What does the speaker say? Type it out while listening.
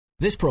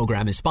This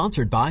program is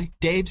sponsored by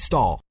Dave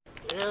Stahl.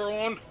 Air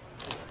on.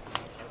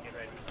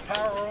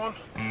 Power on.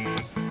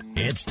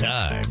 It's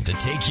time to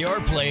take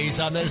your place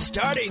on the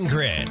starting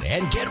grid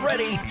and get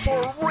ready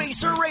for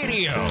Racer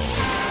Radio.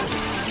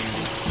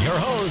 Your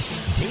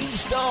host, Dave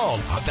Stahl,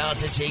 about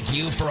to take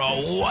you for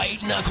a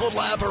white-knuckled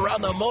lap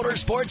around the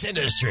motorsports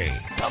industry,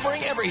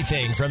 covering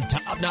everything from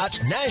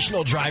top-notch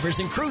national drivers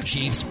and crew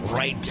chiefs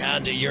right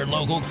down to your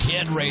local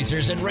kid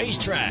racers and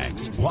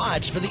racetracks.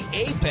 Watch for the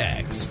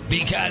apex,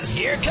 because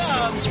here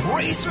comes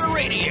Racer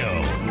Radio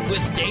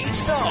with Dave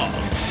Stahl.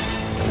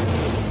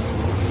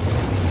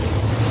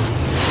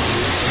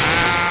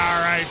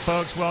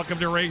 Folks, welcome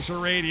to Racer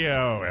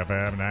Radio,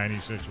 FM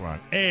 96.1,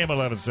 AM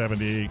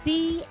 1170.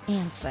 The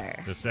Answer.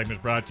 This segment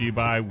is brought to you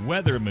by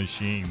Weather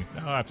Machine.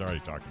 No, that's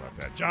already talked about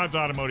that. John's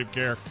Automotive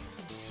Care,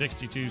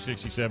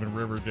 6267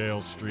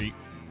 Riverdale Street.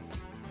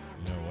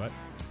 You know what?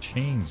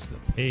 Change the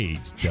page,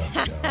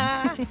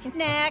 dumb.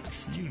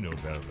 Next. You know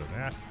better than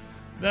that.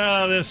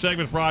 No, this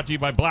segment is brought to you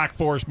by Black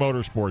Forest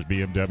Motorsports,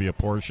 BMW,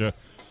 Porsche,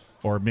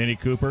 or Mini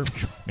Cooper.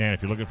 Man,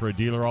 if you're looking for a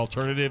dealer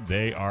alternative,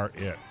 they are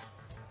it.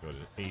 Go to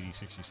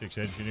 8066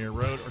 Engineer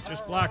Road or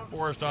just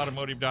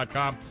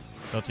blackforestautomotive.com.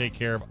 They'll take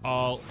care of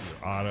all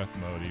your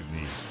automotive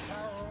needs.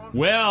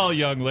 Well,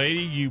 young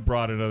lady, you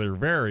brought another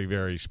very,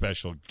 very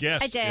special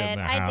guest in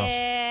the house.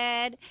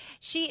 I did.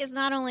 She is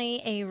not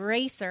only a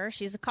racer,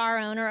 she's a car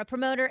owner, a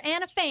promoter,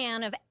 and a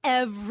fan of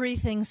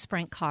everything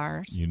sprint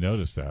cars. You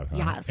noticed that, huh?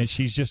 Yes. And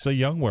she's just a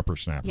young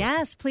whippersnapper.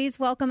 Yes, please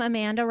welcome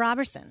Amanda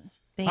Robertson.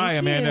 Hi,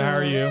 Amanda. How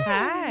are you?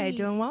 Hi,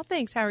 doing well,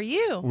 thanks. How are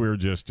you? We're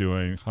just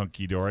doing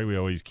hunky-dory. We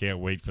always can't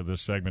wait for this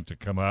segment to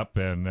come up.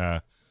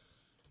 And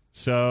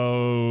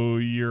so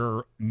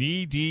you're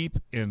knee-deep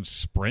in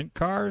sprint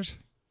cars?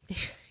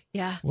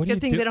 Yeah. What Good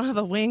thing they don't have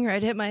a wing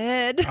right hit my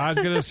head. I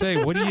was going to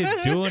say, what are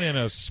you doing in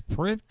a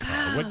sprint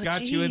car? What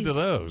got you into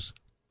those?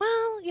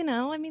 Well, you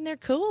know, I mean, they're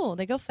cool.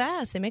 They go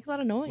fast. They make a lot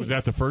of noise. Was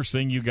that the first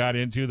thing you got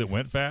into that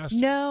went fast?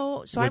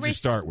 No. So What'd you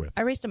start with?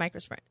 I raced a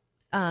microsprint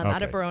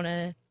out of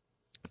Verona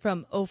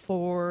from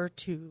 04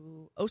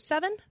 to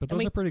 07. But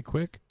those are pretty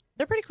quick.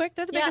 They're pretty quick.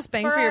 They're the biggest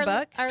bang for your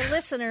buck. Our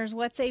listeners,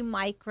 what's a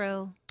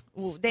micro?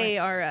 They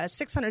are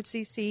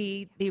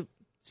 600cc. You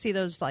see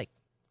those like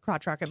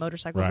crotch rocket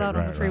motorcycles out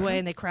on the freeway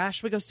and they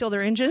crash. We go steal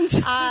their engines.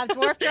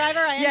 Dwarf driver,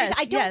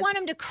 I don't want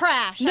them to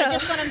crash. No. I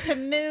just want them to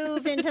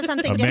move into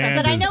something different.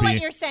 But I know what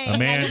you're saying.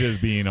 Amanda's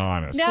being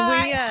honest. No,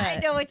 I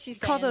know what you're saying.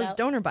 Call those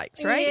donor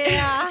bikes, right?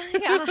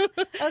 Yeah.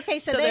 Okay,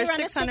 so they run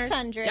 600s. a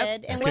 600.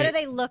 Yep. And what do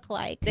they look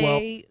like?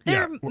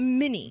 They're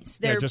minis.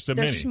 They're just a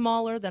they're mini.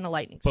 Smaller than a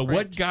Lightning But Sprint.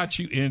 what got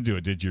you into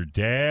it? Did your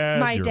dad,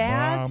 My your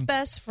dad's mom?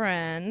 best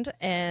friend,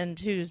 and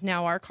who's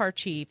now our car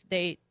chief,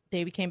 they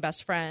became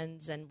best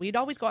friends, and we'd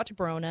always go out to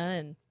Verona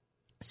and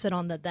sit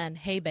on the then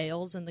hay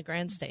bales in the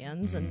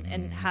grandstands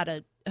and had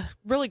a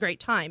really great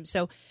time.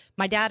 So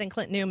my dad and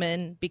Clint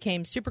Newman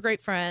became super great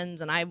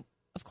friends, and I,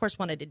 of course,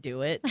 wanted to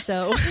do it.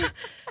 So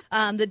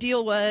the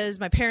deal was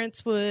my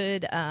parents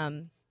would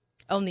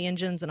own the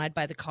engines and I'd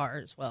buy the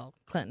cars. Well,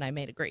 Clint and I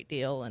made a great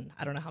deal, and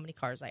I don't know how many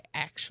cars I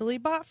actually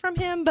bought from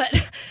him, but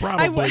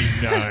probably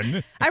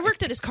none. I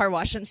worked at his car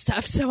wash and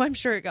stuff, so I'm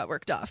sure it got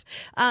worked off.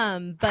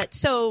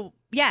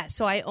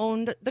 So I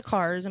owned the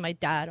cars, and my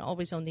dad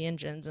always owned the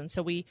engines, and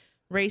so we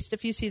raced a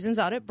few seasons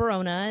out at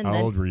Verona. And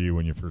How old were you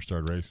when you first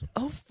started racing?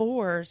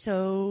 04,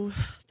 so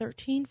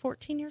 13,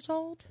 14 years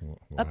old,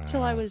 up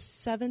till I was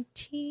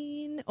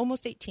 17,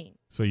 almost 18.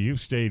 So you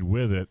stayed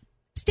with it.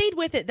 Stayed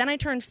with it. Then I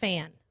turned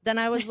fan. Then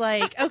I was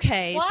like,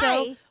 okay,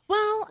 Why?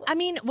 Well, I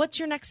mean, what's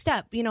your next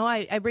step? You know,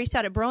 I raced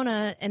out at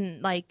Verona,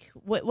 and like,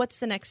 what's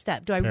the next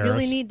step? Do I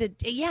really need to?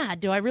 Yeah,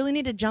 do I really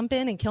need to jump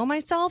in and kill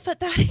myself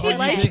at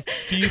that?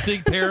 Do you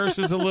think Paris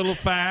is a little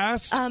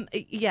fast?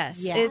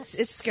 Yes.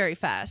 It's scary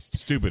fast.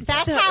 Stupid.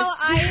 That's how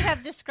I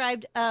have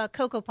described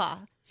Cocoa Paw.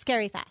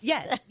 Scary fast.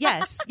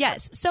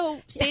 Yes.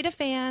 So stayed a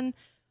fan,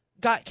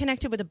 got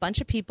connected with a bunch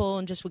of people,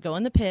 and just would go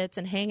in the pits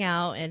and hang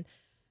out. And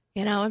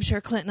you know, I'm sure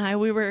Clint and I,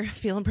 we were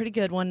feeling pretty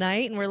good one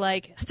night, and we're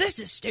like, this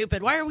is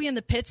stupid. Why are we in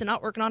the pits and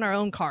not working on our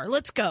own car?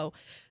 Let's go.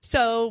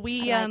 So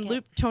we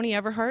looped Tony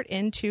Everhart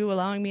into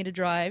allowing me to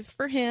drive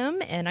for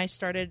him, and I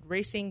started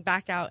racing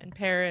back out in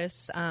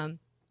Paris.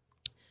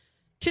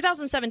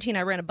 2017,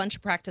 I ran a bunch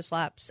of practice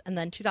laps, and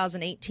then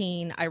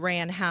 2018, I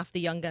ran half the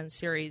Young Gun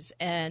Series,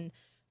 and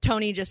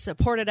Tony just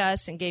supported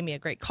us and gave me a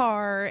great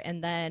car,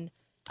 and then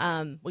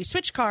we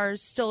switched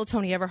cars, still a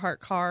Tony Everhart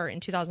car in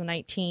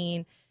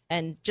 2019,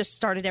 and just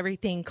started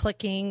everything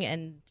clicking.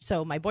 And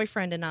so my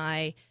boyfriend and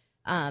I,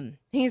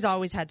 he's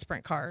always had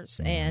sprint cars,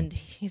 and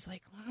he's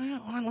like,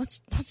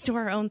 let's do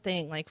our own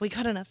thing. Like, we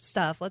got enough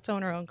stuff. Let's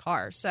own our own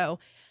car. So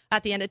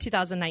at the end of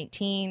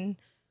 2019,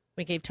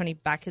 we gave Tony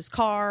back his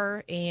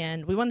car,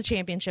 and we won the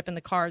championship in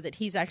the car that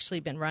he's actually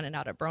been running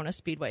out at Verona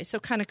Speedway. So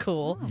kind of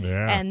cool. Oh.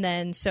 Yeah. And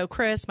then so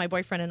Chris, my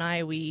boyfriend, and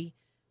I, we,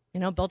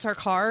 built our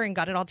car and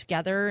got it all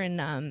together,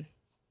 and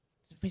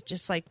we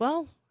just like,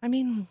 well, I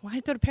mean, why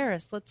go to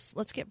Paris?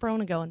 Let's get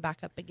Verona going back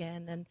up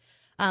again. And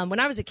When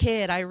I was a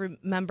kid, I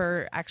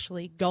remember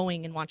actually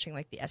going and watching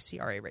like the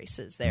SCRA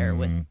races there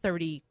with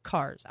 30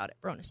 cars out at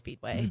Verona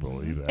Speedway. I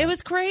believe that. It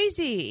was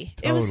crazy.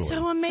 It was so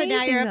So amazing.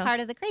 now you're though. a part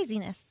of the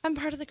craziness. I'm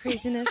part of the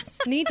craziness,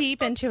 knee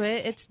deep into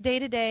it. It's day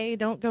to day.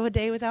 Don't go a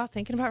day without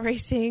thinking about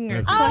racing.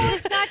 Or Oh,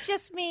 it's not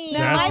just me.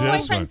 That's My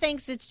this boyfriend one.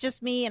 thinks it's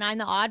just me and I'm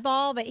the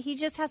oddball, but he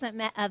just hasn't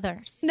met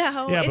others.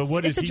 no, Yeah, but it's,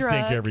 what it's does a he drug.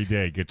 think every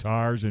day?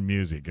 Guitars and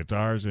music.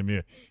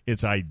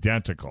 It's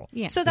identical.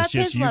 Yeah. So It's that's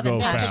just his you love and go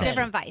That's passion. a fast.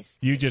 different vice.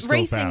 You just go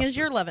Racing faster. is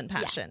your love and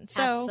passion. Yeah,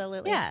 so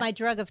absolutely. yeah. It's my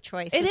drug of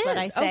choice, It is what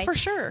I is. say. Oh, for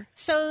sure.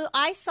 So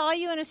I saw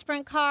you in a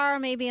sprint car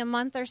maybe a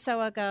month or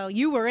so ago.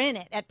 You were in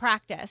it at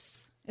practice.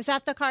 Is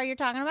that the car you're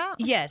talking about?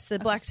 Yes, the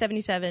Black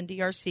 77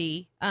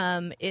 DRC.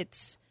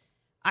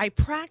 I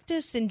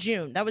practiced in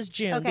June. That was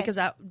June Okay. because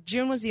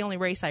June was the only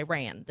race I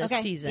ran this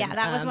Okay. season. Yeah,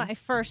 that was my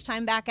first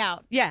time back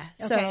out. Yeah,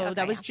 so Okay,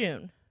 that was yeah.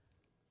 June.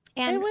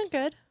 And it went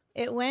good.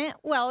 it went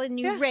well, and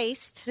you Yeah.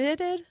 raced. It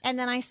did. And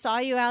then I saw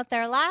you out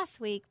there last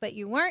week, but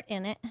you weren't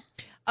in it.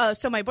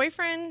 So my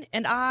boyfriend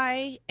and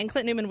I and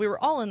Clint Newman, we were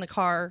all in the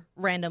car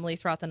randomly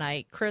throughout the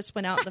night. Chris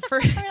went out the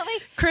first.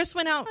 Really? Chris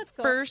went out That's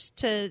cool. first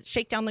to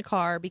shake down the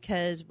car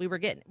because we're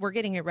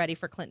getting it ready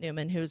for Clint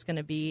Newman, who's going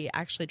to be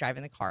actually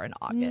driving the car in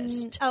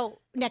August. Oh,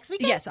 next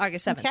weekend? Yes,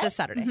 August 7th, Okay. this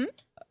Saturday. Mhm.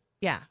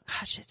 Yeah.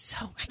 Gosh, it's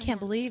so, I can't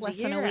believe it's the less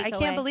than a year. week I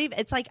can't away. believe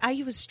it's like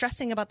I was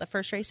stressing about the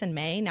first race in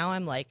May. Now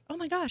I'm like, oh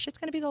my gosh, it's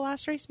going to be the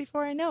last race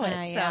before I know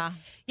it.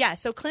 Yeah.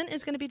 So Clint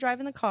is going to be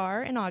driving the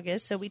car in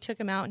August. So we took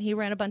him out and he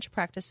ran a bunch of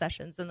practice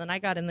sessions. And then I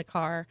got in the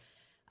car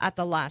at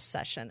the last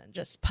session and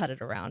just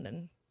putted around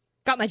and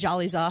got my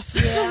jollies off.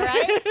 Yeah, right?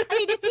 I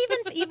mean,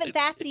 it's even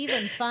that's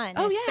even fun.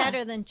 Oh, It's yeah.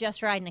 better than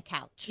just riding a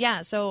couch.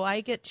 Yeah, so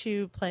I get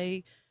to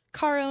play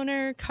car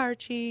owner, car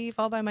chief,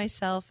 all by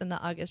myself in the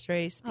August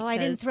race. Oh, I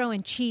didn't because- throw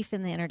in chief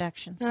in the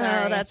introduction. Oh,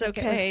 Sorry. that's I think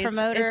okay. It was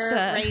It's- promoter,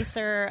 it's,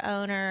 racer,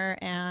 owner,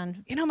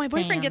 and You know, my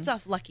boyfriend fan. gets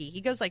off lucky. He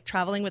goes like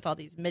traveling with all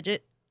these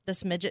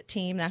this midget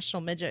team,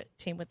 national midget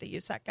team with the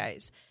USAC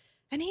guys.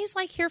 And he's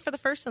like here for the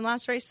first and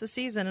last race of the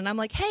season. And I'm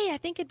like, hey, I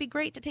think it'd be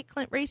great to take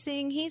Clint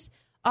racing. He's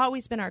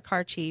always been our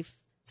car chief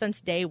since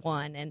day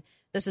one. And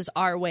this is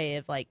our way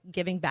of like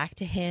giving back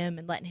to him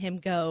and letting him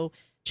go.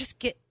 Just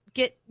get,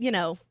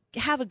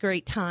 have a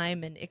great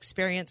time and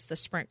experience the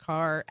sprint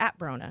car at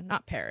Verona,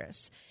 not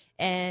Paris.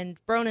 And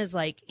Verona's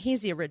like,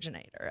 he's the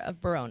originator of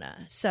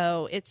Verona.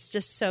 So it's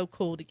just so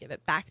cool to give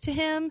it back to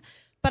him.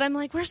 But I'm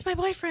like, where's my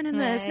boyfriend in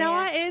this? Yeah,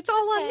 Now yeah. it's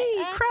all on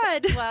me.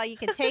 Crud. Well, you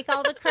can take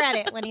all the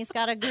credit when he's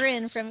got a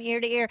grin from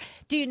ear to ear.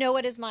 Do you know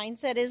what his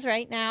mindset is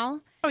right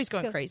now? Oh, he's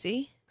going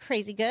crazy.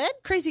 Crazy good?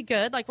 Crazy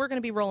good. Like, we're going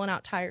to be rolling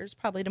out tires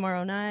probably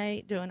tomorrow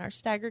night, doing our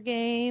stagger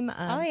game.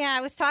 Oh, yeah. I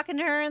was talking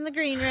to her in the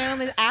green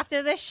room.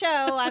 After this show,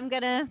 I'm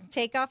going to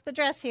take off the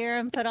dress here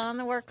and put on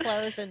the work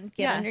clothes and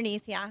get Yeah.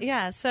 underneath. Yeah.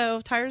 Yeah,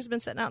 so tires have been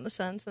sitting out in the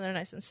sun, so they're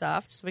nice and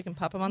soft, so we can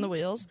pop them on the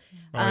wheels.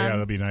 Oh, yeah,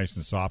 they'll be nice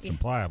and soft and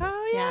pliable.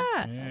 Oh,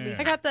 yeah. Yeah.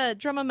 I got the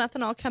drum of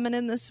methanol coming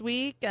in this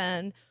week,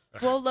 and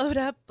we'll load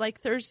up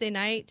like Thursday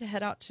night to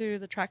head out to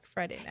the track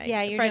Friday night.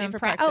 Yeah, you're Friday doing for Oh,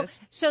 practice.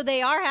 so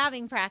they are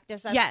having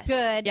practice. That's Yes,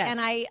 good. yes. And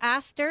I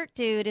asked Dirt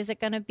Dude, is it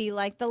going to be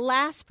like the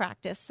last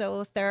practice?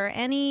 So if there are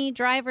any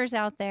drivers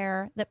out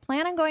there that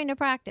plan on going to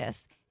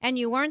practice and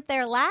you weren't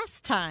there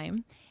last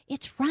time,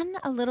 it's run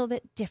a little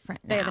bit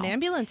different now. They have an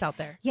ambulance out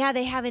there. Yeah,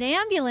 they have an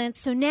ambulance,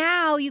 so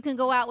now you can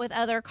go out with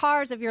other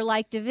cars of your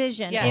like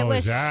division. Yeah. It Oh, was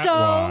is that so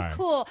why?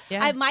 cool.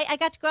 Yeah. I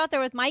got to go out there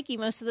with Mikey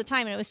most of the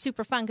time, and it was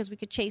super fun because we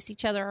could chase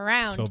each other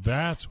around. So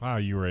that's how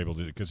you were able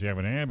to, because you have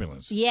an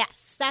ambulance.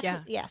 yes, that's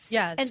Yeah. yes,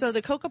 Yeah, And so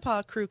the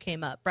Cocopa crew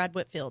came up. Brad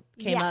Whitfield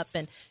came Yes. up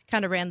and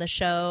kind of ran the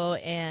show,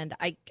 and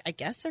I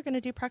guess they're going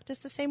to do practice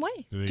the same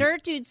way. Do they-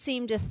 Dirt Dude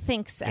seemed to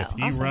think so. if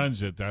he Awesome.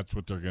 runs it, that's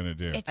what they're going to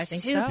do. It's I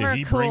think so. super Did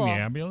he cool. bring the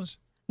ambulance?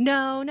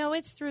 No,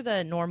 it's through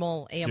the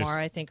normal AMR,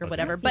 I think, or okay.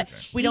 whatever. But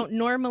Okay. we don't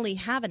normally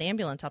have an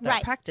ambulance out there Right,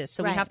 at practice,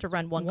 so right. we have to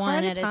run one car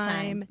One at a at a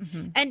time.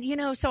 time.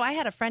 Mhm. And, so I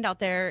had a friend out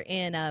there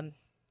in,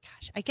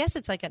 I guess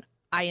it's like an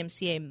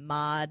IMCA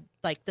mod,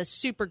 like the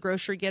super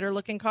grocery getter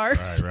looking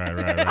cars. Right. Oh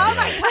my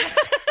god!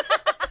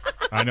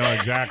 I know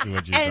exactly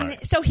what you're And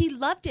talking. so he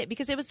loved it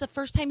because it was the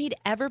first time he'd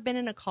ever been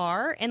in a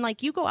car. And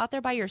like you go out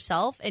there by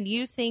yourself and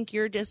you think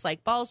you're just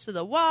like balls to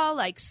the wall,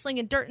 like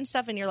slinging dirt and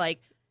stuff. And you're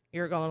like,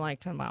 you're going like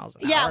 10 miles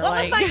an Yeah, hour. what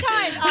like, was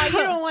my time?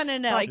 You don't want to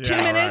know. like Yeah,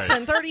 2 minutes right.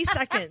 and 30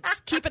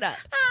 seconds. Keep it up.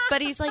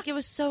 But he's like, it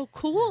was so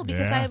cool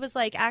because Yeah. I was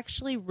like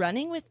actually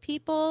running with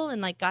people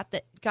and like got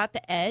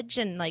the edge.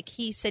 And like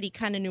he said he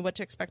kind of knew what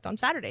to expect on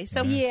Saturday.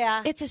 So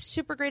Yeah. it's a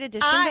super great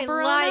addition I to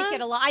Verona. like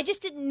it a lot. I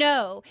just didn't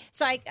know.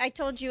 So I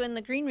told you in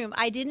the green room,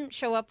 I didn't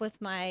show up with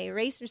my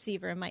race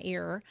receiver in my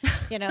ear,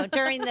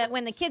 during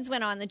when the kids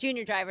went on, the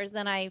junior drivers,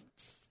 then I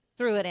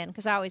threw it in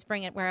because I always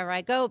bring it wherever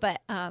I go. But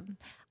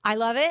I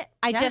love it.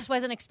 I Yeah. just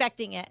wasn't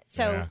expecting it.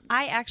 So Yeah.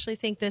 I actually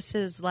think this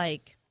is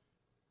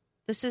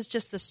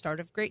just the start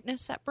of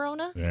greatness at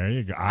Verona. There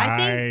you go. I I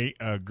think-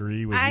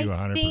 agree with I you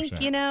 100%.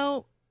 think,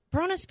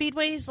 Verona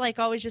Speedway's like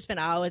always just been,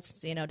 it's,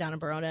 down in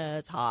Verona,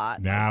 it's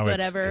hot. Now like,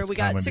 whatever. it's we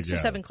got coming 6 or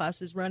together. 7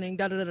 classes running,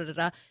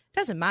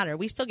 Doesn't matter.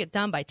 We still get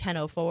done by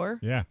 10:04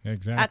 Yeah,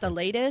 exactly. at the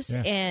latest.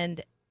 Yeah.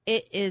 And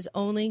it is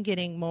only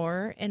getting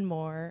more and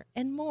more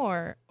and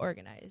more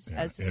organized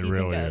as the it season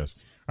really goes.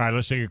 is. All right,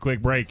 let's take a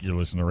quick break. You're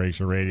listening to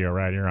Racer Radio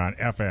right here on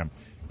FM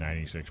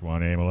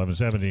 96.1 AM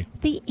 1170.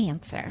 The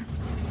answer.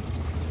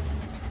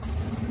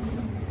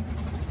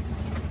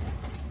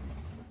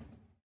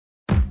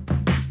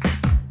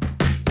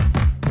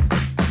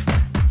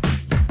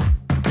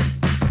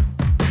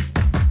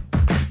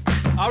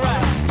 All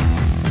right.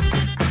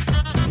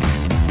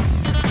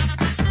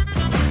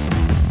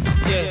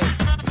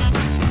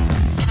 Yeah.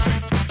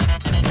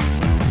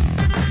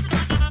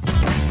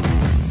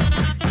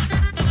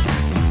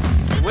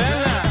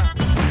 Well,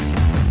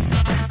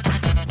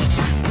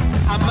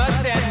 I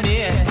must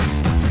admit,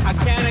 I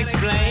can't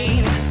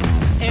explain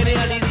any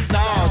of these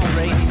thoughts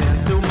racing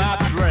through my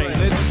brain.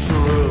 It's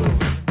true.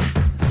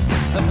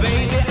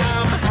 Baby,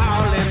 I'm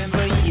howling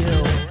for you.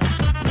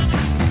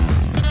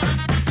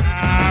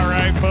 All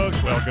right,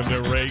 folks, welcome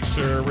to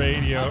Racer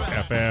Radio,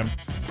 FM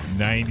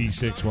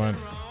 96.1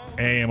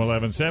 AM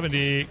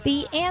 1170.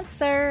 The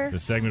answer. The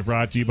segment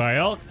brought to you by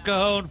El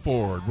Cajon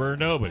Ford, where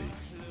nobody,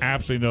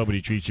 absolutely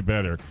nobody treats you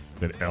better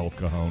than El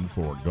Cajon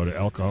Ford. Go to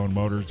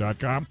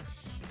elcajonmotors.com.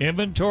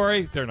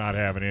 Inventory, they're not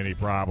having any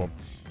problem.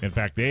 In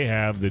fact, they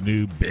have the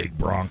new big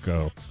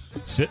Bronco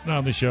sitting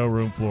on the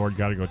showroom floor.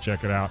 Got to go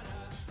check it out.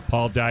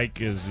 Paul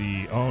Dyke is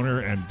the owner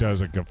and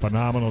does a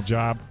phenomenal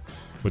job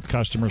with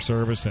customer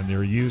service, and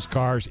their used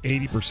cars,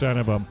 80%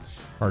 of them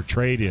are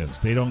trade-ins.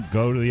 They don't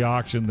go to the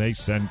auction, they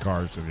send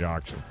cars to the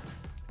auction.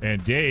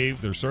 And Dave,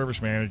 their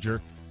service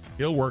manager,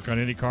 he'll work on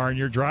any car in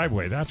your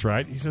driveway. That's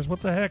right. He says,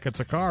 what the heck? It's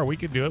a car. We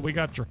can do it. We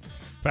got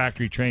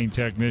factory-trained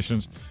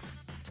technicians.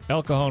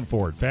 El Cajon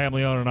Ford,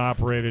 family-owned and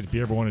operated. If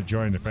you ever want to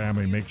join the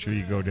family, make sure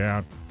you go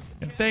down.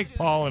 And thank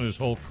Paul and his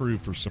whole crew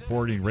for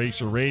supporting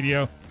Racer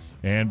Radio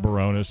and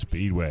Verona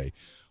Speedway.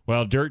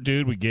 Well, Dirt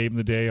Dude, we gave him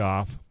the day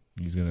off.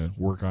 He's going to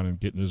work on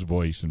getting his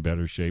voice in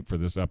better shape for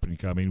this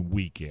up-and-coming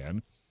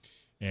weekend.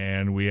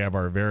 And we have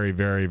our very,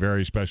 very,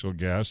 very special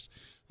guest,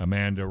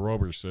 Amanda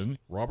Robertson.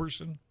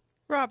 Robertson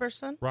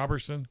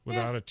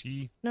without a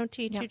T. No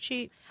T, too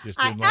cheap. Just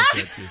didn't like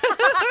that T.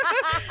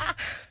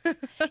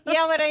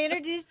 Yeah, when I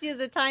introduced you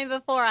the time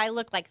before, I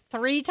looked like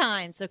 3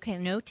 times. Okay,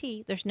 no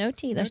T. There's no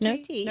T. There's no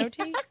T. No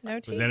T. No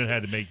But T. then it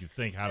had to make you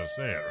think how to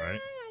say it, right?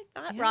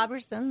 I thought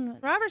Robertson.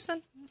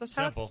 Robertson. Just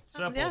how- Simple.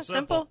 Yeah, Simple.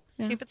 simple.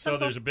 Yeah. Keep it So simple.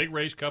 there's a big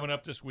race coming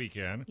up this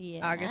weekend.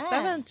 Yeah. August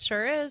 7th,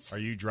 sure is. Are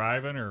you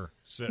driving or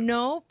sitting?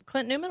 No,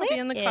 Clint Newman will be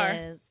in the car.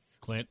 Is.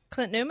 Clint,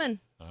 Clint Newman.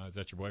 is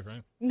that your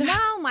boyfriend?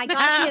 No, my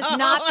gosh, he has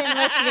not been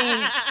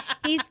listening.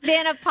 He's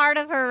been a part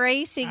of her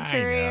racing I know.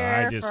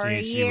 career I just for see a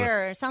if she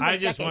year. was- Sounds I like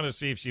just want to decades.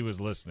 see if she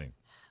was listening.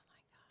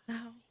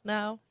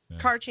 No. Yeah.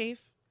 Car chief.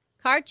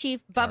 Car chief.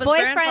 Bubba's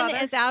Boyfriend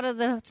grandfather. is out of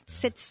the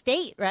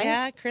state, right?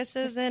 Yeah, Chris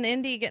is in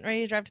Indy getting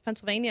ready to drive to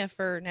Pennsylvania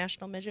for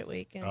National Midget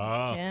Week. And,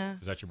 Oh, yeah.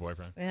 is that your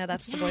boyfriend? Yeah,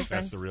 that's the Yes.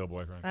 boyfriend. That's the real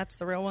boyfriend. That's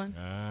the real one.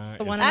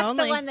 The one That's and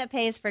the only. one that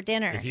pays for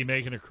dinner. Is he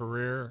making a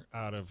career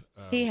out of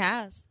He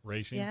has.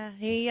 racing? Yeah,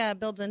 he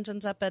builds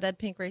engines up at Ed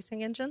Pink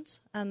Racing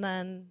Engines. And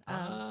then,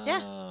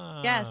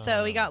 yeah,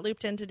 so he got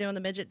looped into doing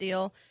the midget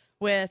deal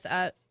with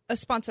a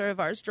sponsor of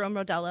ours, Jerome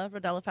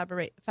Rodella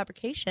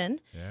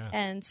Fabrication. Yeah.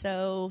 And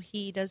so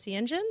he does the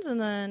engines,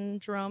 and then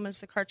Jerome is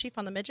the car chief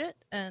on the midget,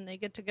 and they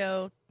get to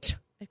go,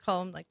 they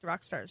call them like the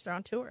rock stars. They're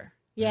on tour.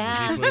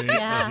 Yeah. Does he put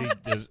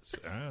any-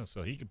 Yeah.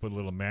 so he could put a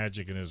little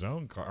magic in his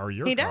own car or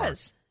your He car.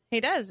 does. He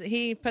does.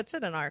 He puts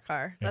it in our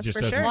car. And That's just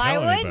for doesn't sure. Why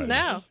tell wouldn't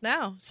anybody.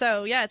 No.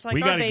 So, yeah, it's like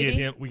We our got to baby. get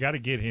him. We got to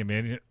get him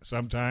in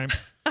sometime.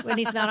 When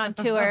he's not on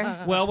tour.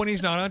 Well, when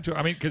he's not on tour,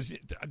 I mean, because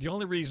the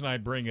only reason I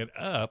bring it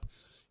up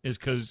is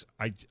because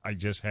I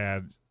just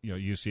had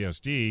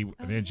UCSD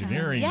an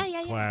engineering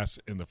Yeah. class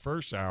in the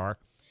first hour.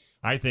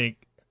 I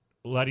think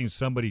letting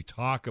somebody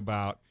talk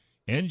about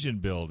engine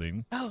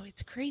building, Oh,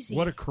 it's crazy.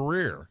 what a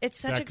career! It's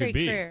such that a could great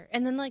be. career.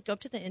 And then, like, go up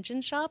to the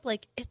engine shop.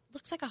 Like, it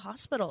looks like a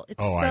hospital.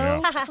 It's Oh, I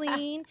so know.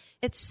 clean.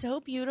 It's so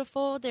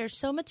beautiful. They're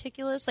so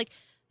meticulous. Like,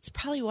 it's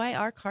probably why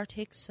our car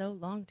takes so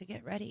long to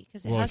get ready,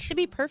 because it Well, has to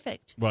be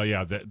perfect. Well,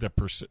 yeah,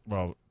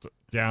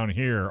 down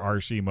here,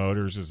 RC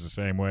Motors is the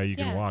same way. You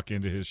can Yeah. walk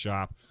into his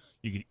shop,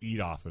 you can eat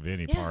off of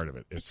any Yeah, part of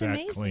it. It's that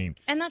amazing. clean.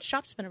 And that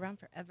shop's been around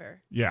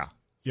forever. Yeah,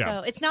 yeah.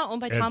 So it's now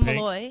owned by Ed Tom Pink?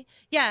 Malloy.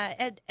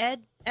 Yeah,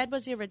 Ed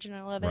was the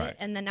original of it, Right.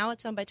 and then now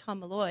it's owned by Tom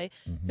Malloy,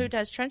 who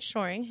does Trench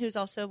Touring, who's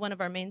also one of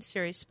our main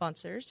series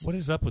sponsors. What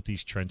is up with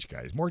these trench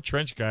guys? More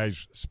trench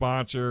guys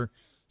sponsor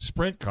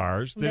sprint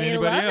cars than They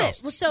anybody love else.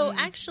 it. Well, so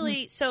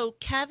actually,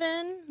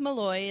 Kevin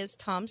Malloy is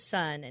Tom's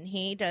son, and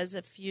he does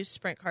a few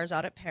sprint cars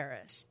out at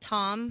Paris.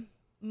 Tom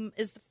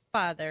is the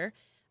father,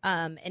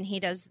 and he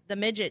does the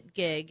midget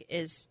gig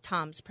is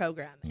Tom's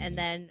program. And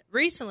then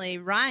recently,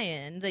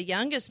 Ryan, the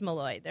youngest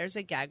Malloy, there's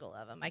a gaggle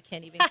of them. I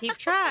can't even keep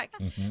track.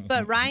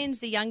 But Ryan's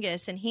the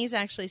youngest, and he's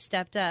actually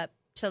stepped up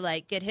to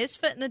like get his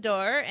foot in the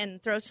door and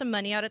throw some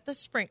money out at the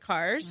sprint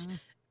cars,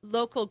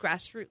 local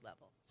grassroots level.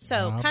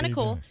 So I'll kind be of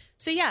cool. there.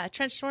 So yeah,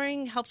 trench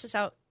touring helps us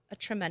out a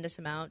tremendous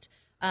amount.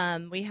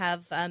 We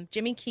have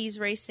Jimmy Keys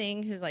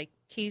Racing, who's like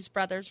Keys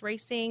Brothers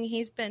Racing.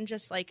 He's been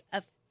just like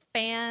a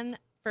fan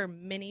for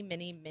many,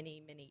 many,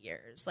 many, many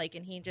years. Like,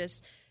 and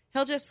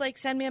he'll just like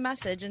send me a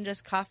message and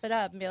just cough it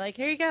up and be like,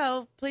 "Here you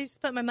go. Please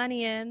put my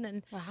money in."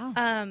 And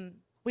Wow.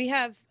 we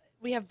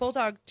have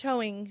Bulldog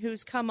Towing,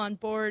 who's come on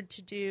board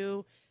to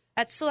do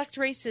at select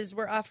races.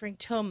 We're offering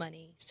tow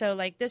money. So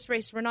like this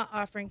race, we're not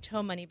offering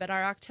tow money, but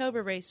our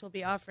October race will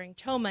be offering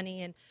tow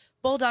money. And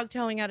Bulldog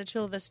Towing out of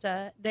Chula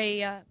Vista,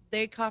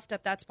 they coughed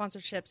up that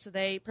sponsorship, so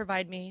they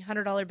provide me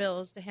 $100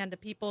 bills to hand to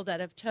people that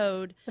have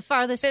towed. The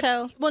farthest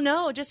tow. Well,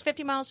 no, just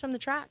 50 miles from the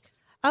track.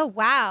 Oh,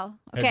 wow.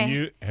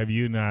 Okay. Have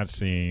you not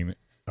seen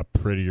a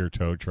prettier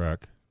tow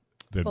truck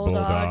than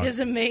Bulldog is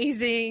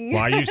amazing.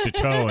 Well, I used to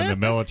tow in the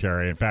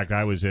military. In fact,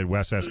 I was in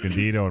West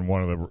Escondido, and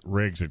one of the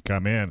rigs had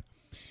come in,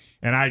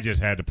 and I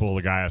just had to pull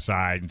the guy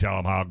aside and tell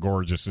him how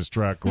gorgeous his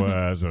truck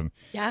was, and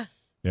Yeah.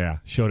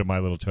 Showed him my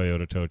little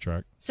Toyota tow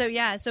truck. So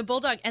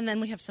Bulldog, and then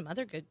we have some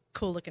other good,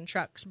 cool looking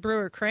trucks.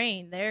 Brewer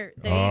Crane, they've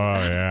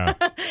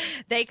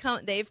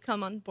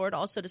come on board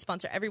also to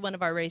sponsor every one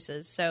of our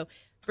races. So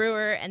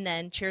Brewer, and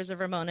then Cheers of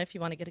Ramona. If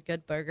you want to get a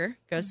good burger,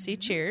 go see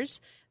Cheers.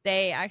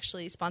 They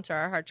actually sponsor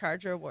our Hard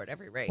Charger Award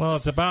every race. Well,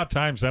 it's about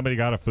time somebody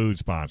got a food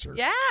sponsor.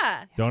 Yeah.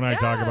 Don't I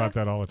talk Yeah. about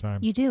that all the time?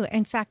 You do.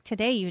 In fact,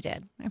 today you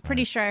did. I'm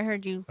pretty sure I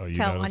heard you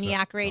tell on noticed that?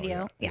 Yak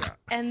Radio. Oh, yeah.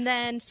 And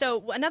then,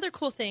 so another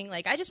cool thing,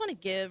 like, I just want to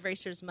give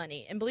racers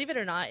money. And believe it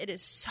or not, it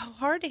is so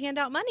hard to hand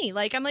out money.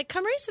 Like, I'm like,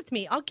 come race with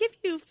me. I'll give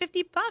you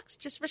 $50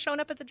 just for showing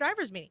up at the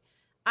driver's meeting.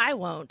 I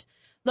won't.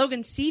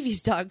 Logan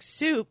Seavey's dog,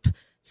 Soup,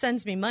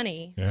 sends me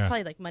money. It's Yeah.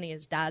 probably like money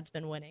his dad's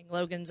been winning.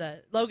 Logan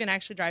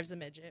actually drives a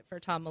midget for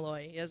Tom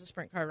Malloy. He has a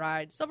sprint car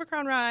ride, Silver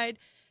Crown ride,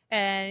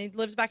 and he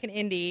lives back in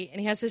Indy. And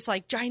he has this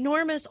like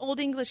ginormous Old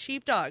English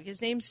sheepdog.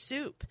 His name's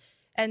Soup.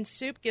 And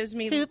Soup gives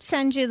me Soup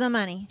sends you the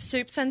money.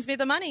 Soup sends me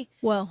the money.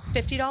 Whoa.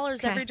 $50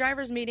 Okay. every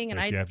driver's meeting,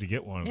 and You have to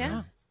get one.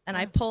 yeah, and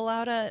I pull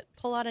out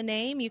a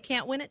name. You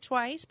can't win it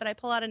twice, but I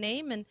pull out a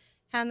name and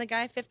hand the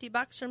guy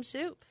 $50 from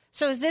Soup.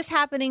 So is this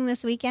happening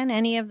this weekend?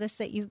 Any of this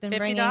that you've been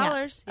bringing up?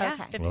 $50, yeah.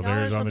 Okay. $50 Well,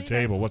 there's on will the be there.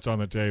 table. What's on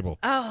the table?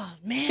 Oh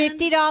man,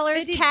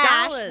 $50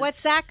 cash. $50.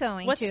 What's that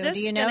going What's to? this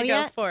Do you know gonna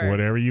yet? go for?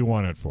 Whatever you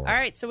want it for. All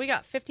right, so we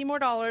got $50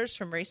 more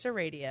from Racer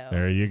Radio.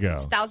 There you go.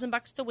 It's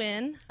 $1,000 to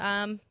win.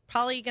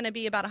 Probably going to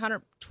be about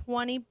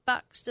 $120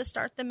 to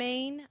start the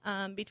main,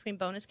 between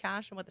bonus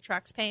cash and what the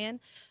track's paying.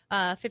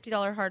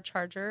 $50 Hard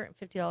Charger, and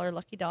 $50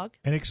 Lucky Dog.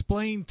 And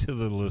explain to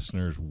the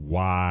listeners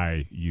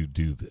why you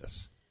do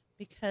this.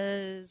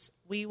 Because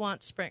we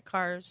want sprint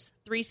cars,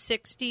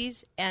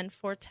 360s, and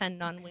 410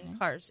 non-wing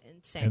cars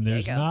in San And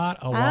there's Diego. not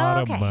a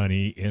lot okay. of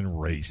money in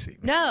racing.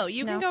 No,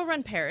 you No. can go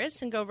run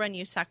Paris and go run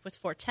USAC with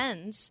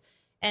 410s,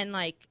 and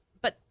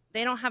but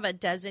they don't have a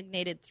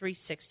designated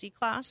 360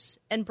 class.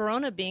 And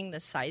Verona being the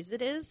size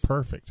it is,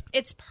 Perfect.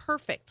 it's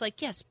perfect.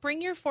 Like, yes,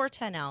 bring your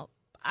 410 out.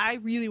 I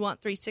really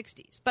want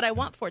 360s, but I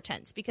want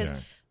 410s because, Yeah.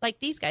 like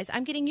these guys,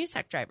 I'm getting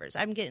USAC drivers.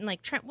 I'm getting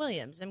like Trent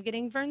Williams. I'm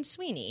getting Vern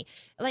Sweeney.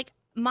 Like,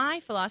 my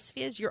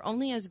philosophy is you're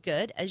only as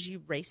good as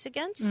you race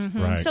against.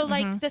 Right. So,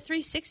 like the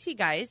 360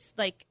 guys,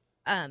 we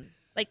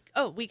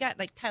got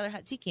like Tyler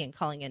Hatzikian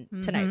calling in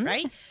tonight,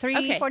 right?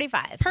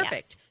 3:45. Okay,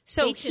 perfect. Yes.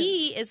 So Stay tuned.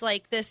 he is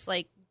like this,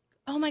 like,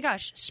 oh my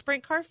gosh,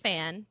 sprint car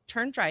fan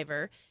turned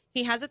driver.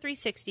 He has a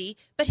 360,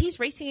 but he's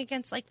racing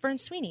against like Vern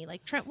Sweeney,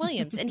 like Trent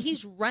Williams, and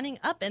he's running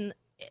up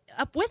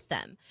with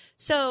them.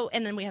 So,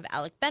 and then we have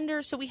Alec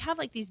Bender. So we have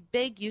like these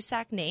big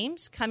USAC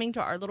names coming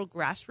to our little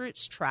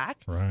grassroots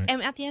track. Right.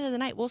 And at the end of the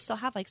night, we'll still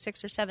have like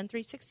 6 or 7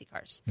 360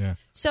 cars. Yeah.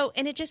 So,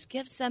 and it just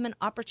gives them an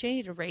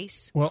opportunity to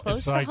race Well, close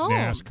it's like to home.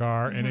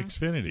 NASCAR and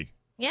Xfinity.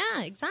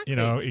 Yeah, exactly. You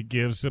know, it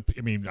gives I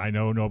mean,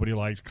 nobody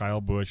likes Kyle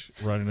Busch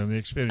running in the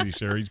Xfinity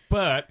Series,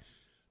 but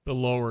the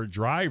lower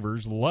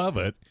drivers love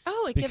it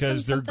Oh, it gives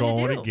because them they're something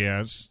to going do.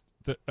 against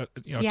the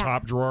Yeah.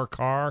 top drawer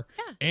car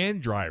Yeah.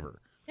 and driver.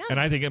 Yeah. And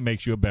I think it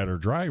makes you a better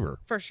driver.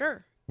 For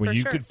sure. When For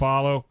you sure. can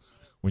follow,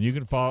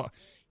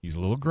 he's a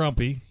little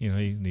grumpy, he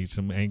needs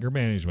some anger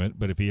management,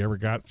 but if he ever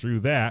got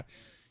through that,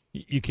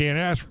 you can't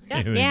ask for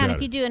anything Yeah, and better.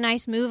 if you do a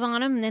nice move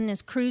on him, and then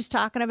his crew's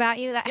talking about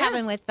you. That Yeah.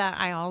 happened with,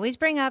 I always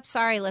bring up,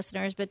 sorry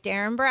listeners, but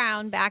Darren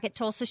Brown back at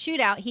Tulsa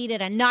Shootout, he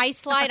did a nice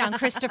slide on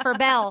Christopher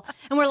Bell.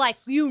 And we're like,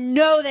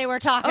 they were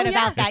talking Oh, yeah.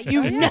 about that.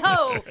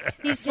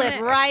 He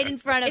slid right in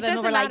front of It him. And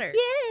doesn't we're matter.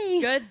 like,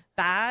 yay. Good,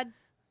 bad.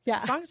 Yeah.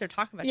 As long as they're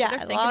talking about Yeah, you, they're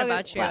as thinking long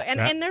about as- you. well,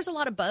 And there's a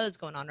lot of buzz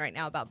going on right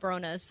now about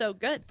Verona. So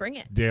good, bring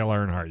it. Dale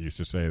Earnhardt used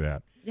to say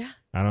that. Yeah,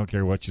 I don't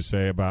care what you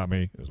say about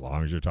me, as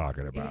long as you're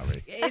talking about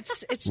me.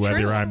 it's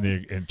Whether true. I'm the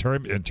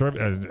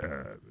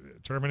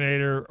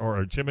Terminator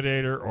or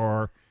Intimidator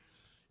or,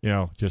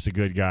 just a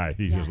good guy.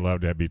 He just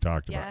loved to be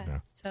talked about Yeah.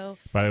 now. So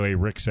By the way,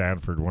 Rick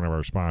Sanford, one of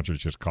our sponsors,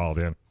 just called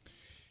in,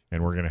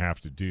 and we're going to have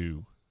to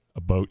do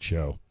a boat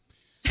show.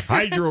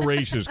 Hydro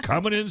races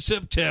coming in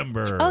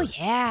September. Oh,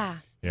 yeah.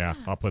 Yeah,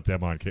 I'll put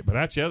them on. But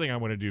that's the other thing I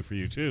want to do for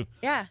you, too.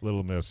 Yeah.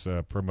 Little Miss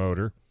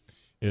Promoter,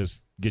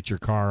 is get your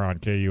car on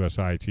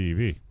KUSI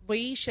TV.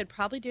 We should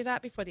probably do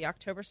that before the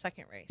October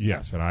 2nd race.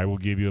 Yes, and I will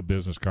give you a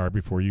business card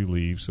before you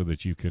leave so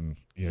that you can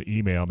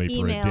email me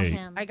for a date.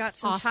 him I got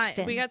some time.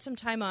 often. We got some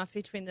time off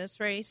between this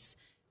race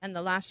and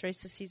the last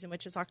race this season,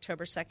 which is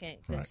October 2nd,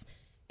 because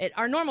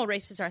our normal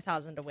races are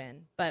 $1,000 to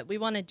win, but we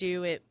want to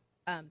do it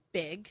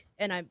big,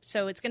 and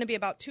so it's going to be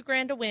about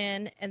 $2,000 to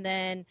win, and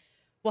then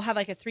we'll have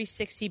like a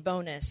 360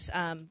 bonus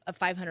of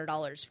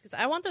 $500 because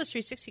I want those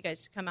 360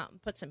 guys to come out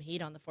and put some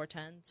heat on the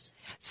 410s.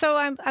 So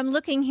I'm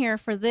looking here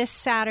for this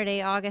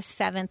Saturday, August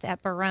 7th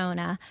at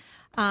Verona.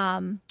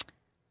 I'm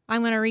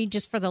going to read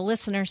just for the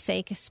listener's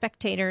sake,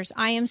 spectators,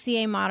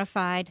 IMCA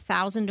modified,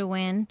 1,000 to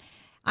win.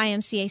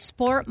 IMCA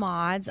Sport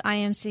Mods,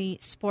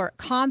 IMC Sport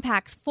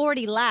Compacts,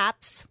 40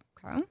 laps.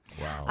 Okay.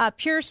 Wow.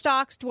 Pure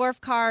Stocks,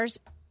 Dwarf Cars.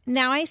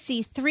 Now I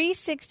see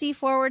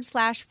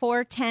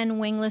 360/410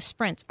 wingless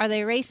sprints. Are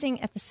they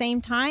racing at the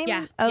same time?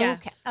 Yeah.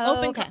 Okay.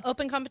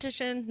 Open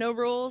competition, no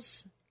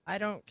rules. I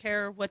don't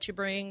care what you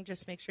bring.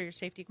 Just make sure your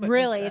safety equipment.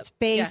 Really, it's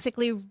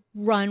basically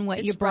run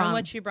what you brung. Run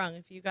what you brung.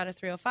 If you got a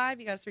 305,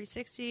 you got a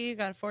 360, you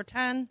got a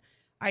 410.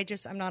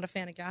 I'm not a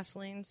fan of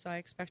gasoline, so I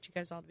expect you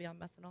guys all to be on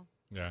methanol.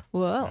 Yeah.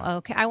 Whoa. Yeah.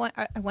 Okay. I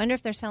wonder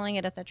if they're selling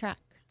it at the track.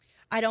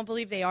 I don't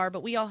believe they are,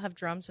 but we all have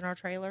drums in our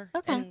trailer,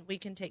 Okay. and we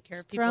can take care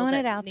of people Throwing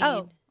that it out. need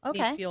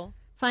Okay. fuel.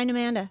 Find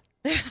Amanda.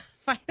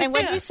 And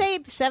what did you say?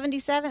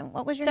 77?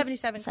 What was your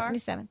 77 car.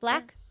 77.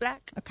 Black?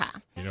 Black. Okay.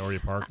 You know where you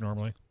park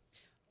normally?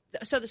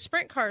 So the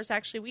sprint cars,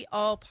 actually, we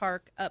all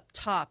park up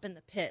top in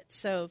the pits.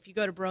 So if you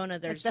go to Verona,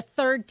 It's there's the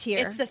third tier.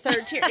 It's the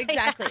third tier,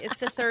 exactly.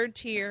 It's the third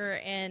tier,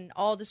 and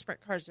all the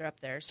sprint cars are up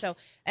there. So,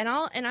 and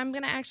I'm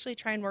going to actually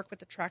try and work with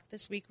the track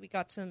this week. We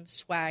got some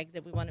swag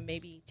that we want to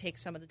maybe take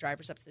some of the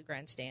drivers up to the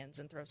grandstands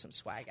and throw some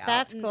swag out.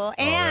 That's And cool.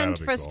 that And would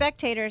be for cool.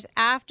 spectators,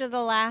 after the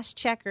last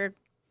checkered,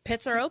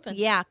 Pits are open.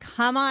 yeah,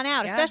 come on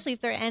out, Yeah. especially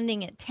if they're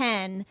ending at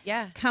 10.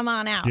 Yeah. Come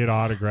on out. Get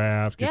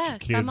autographs, get Yeah, your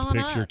come kids' on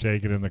picture up.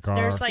 taken in the car.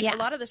 There's like Yeah. a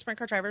lot of the sprint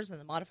car drivers and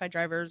the modified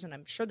drivers, and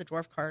I'm sure the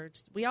dwarf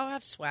cars. We all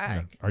have Yeah.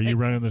 swag. Are you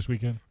running this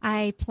weekend?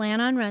 I plan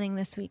on running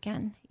this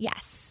weekend.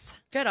 Yes.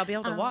 Good. I'll be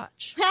able to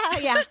watch.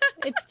 Yeah.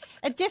 It's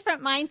a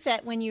different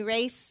mindset when you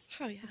race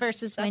Oh, yeah,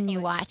 versus when you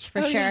definitely. watch, for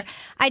Oh, sure. yes.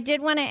 I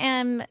did want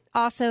to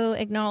also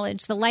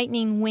acknowledge the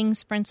Lightning Wing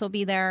Sprints will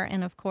be there,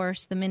 and, of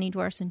course, the Mini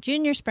Dwarfs and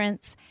Junior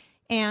Sprints.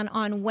 And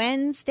on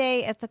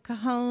Wednesday at the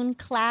Cajon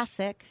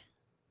Classic,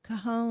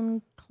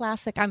 I'm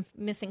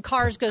missing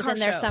Cars goes Car in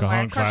there show.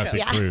 somewhere. Cajon Classic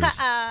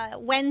Yeah.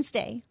 Cruise.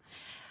 Wednesday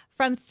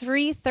from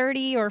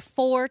 3:30 or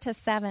 4 to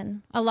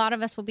 7. A lot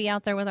of us will be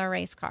out there with our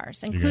race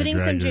cars, You including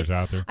gonna some. drag yours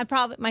out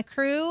there? My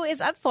crew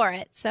is up for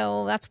it,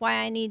 so that's why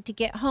I need to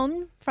get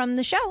home from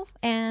the show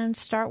and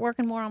start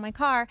working more on my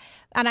car.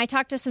 And I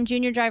talked to some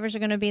junior drivers who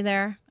are going to be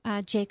there.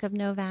 Jacob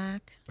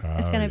Novak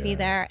is going to be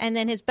there, and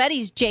then his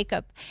buddies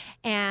Jacob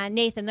and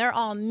Nathan. They're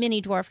all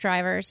mini dwarf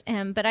drivers.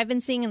 But I've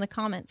been seeing in the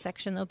comments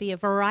section there'll be a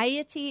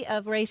variety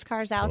of race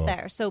cars out Cool.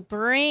 there. So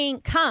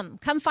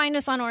come find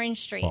us on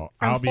Orange Street Well,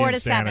 from I'll be 4 in to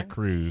Santa 7.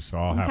 Cruz, so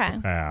I'll have Okay.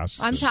 to pass.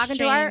 I'm talking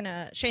to our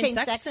Shane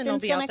Sexton will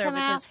be gonna out there come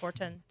with out. his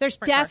 410. There's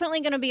sprint car.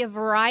 definitely going to be a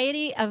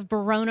variety of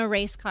Verona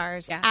race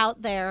cars Yeah.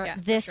 out there Yeah,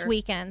 for this sure.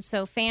 weekend.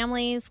 So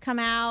families come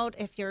out.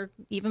 If you're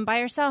even by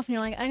yourself and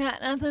you're like, I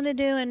got nothing to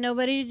do and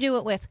nobody to do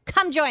it with,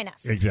 come join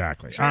us.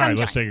 Exactly. Sure. All right, Come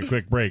let's join. take a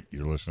quick break.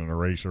 You're listening to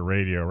Racer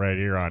Radio right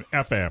here on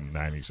FM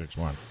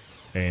 96.1,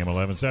 AM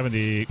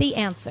 1170. The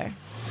answer.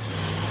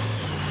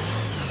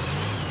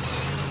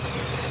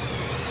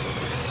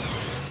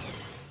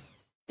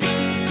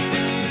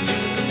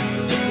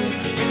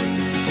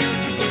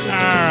 All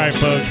right,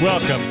 folks,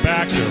 welcome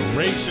back to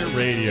Racer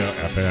Radio,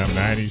 FM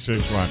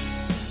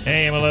 96.1,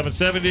 AM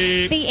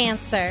 1170. The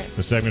answer.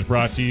 The segment's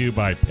brought to you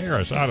by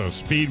Paris Auto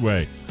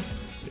Speedway.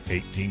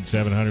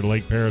 18700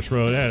 Lake Paris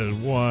Road. That is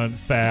one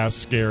fast,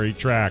 scary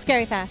track.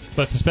 Scary fast.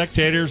 But the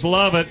spectators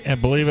love it, and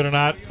believe it or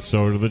not,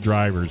 so do the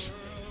drivers.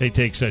 They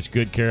take such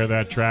good care of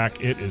that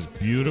track. It is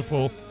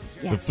beautiful.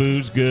 The Yes.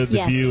 food's good. The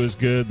Yes. view is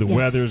good. The Yes.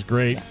 weather's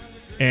great. Yes.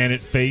 And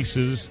it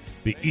faces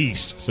the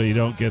east, so you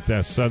don't get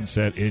that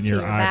sunset in To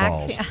your back.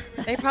 eyeballs. Yeah.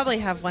 They probably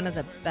have one of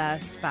the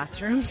best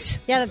bathrooms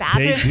Yeah, the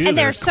bathroom. do. And They're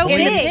they're so clean.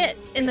 in the big.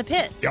 pits. In the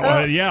pits.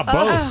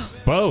 Yeah,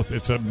 both.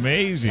 It's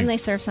amazing. And they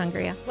serve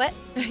sangria. What?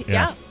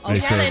 Yeah. Oh, They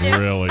yeah, serve they do.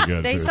 really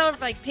good They food. sell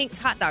like Pink's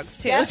hot dogs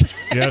too. Yes.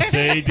 Yes,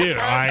 they do.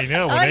 I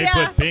know. When Oh, they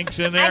yeah. put pinks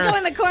in there. I go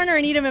in the corner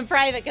and eat them in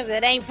private because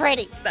it ain't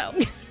pretty. No.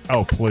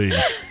 Oh, please.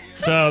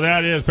 So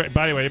that is,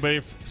 by the way,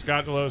 anybody,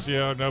 Scott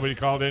Delosio, nobody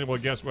called in. Well,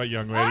 guess what,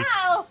 young lady?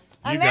 Oh,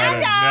 You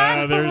Amanda. got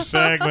another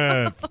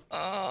segment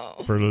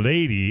for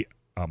Lady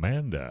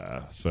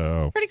Amanda.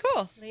 So, Pretty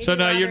cool. so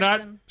now you're not,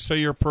 Robertson. so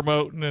you're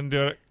promoting and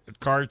doing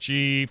car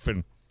chief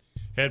and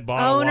head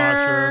bottle Owner.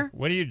 washer.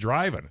 When are you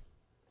driving?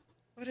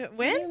 What do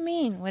When? you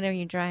mean? What are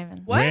you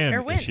driving? What? When Or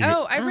is when? she-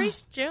 Oh, I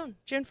raced June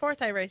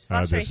 4th. I raced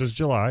last This race. is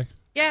July.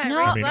 Yeah, No.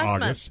 I raced I mean, last August.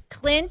 month.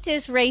 Clint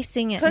is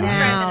racing it Clint's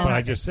driving now. it. But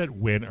I just said,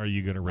 when are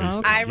you going to race? Oh.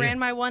 it I again? ran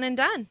my one and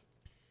done.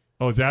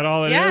 Oh, is that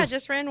all it is? Yeah,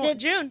 just ran Did-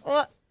 June.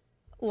 Well,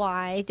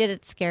 Why? Did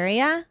it scare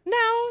you?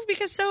 No,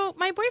 because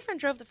my boyfriend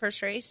drove the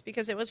first race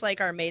because it was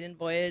like our maiden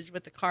voyage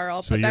with the car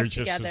all So put you're back just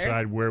together.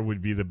 decide where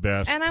would be the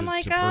best. And I'm to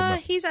like, promote.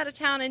 he's out of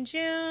town in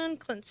June.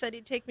 Clint said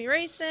he'd take me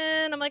racing.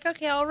 I'm like,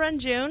 okay, I'll run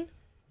June.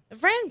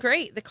 It ran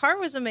great. The car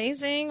was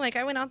amazing. Like,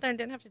 I went out there and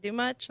didn't have to do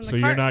much. And So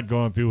the car, you're not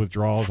going through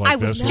withdrawals like I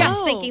was this just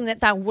one? thinking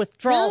that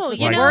withdrawals No, was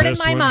you the know- word Like in this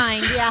my one?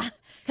 mind. Yeah,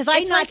 because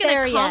I'm it's not like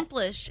there an yet.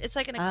 accomplished. It's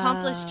like an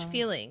accomplished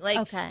feeling. Like,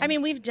 okay. I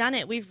mean, we've done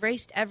it. We've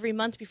raced every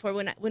month before.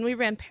 When we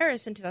ran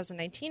Paris in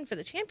 2019 for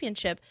the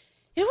championship,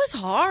 it was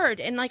hard.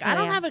 And like, I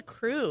don't have a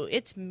crew.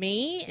 It's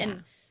me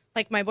and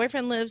like my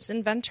boyfriend lives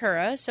in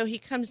Ventura, so he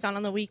comes down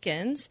on the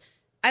weekends.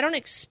 I don't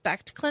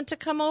expect Clint to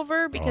come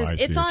over because I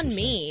see it's what on you're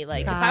me. saying.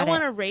 Like, Got if I it.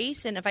 want to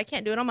race and if I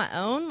can't do it on my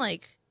own,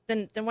 like,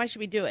 then why should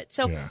we do it?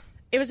 So. Yeah.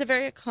 It was a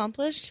very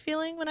accomplished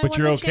feeling when I But won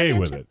you're the okay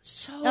with championship. it.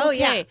 So Oh, okay.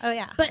 yeah. Oh,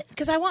 yeah. But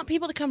because I want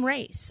people to come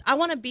race, I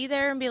want to be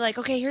there and be like,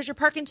 okay, here's your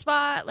parking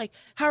spot. Like,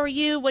 how are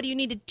you? What do you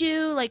need to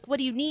do? Like, what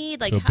do you need?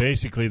 Like, So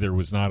basically, there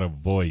was not a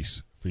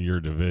voice for your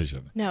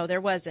division. no,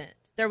 there wasn't.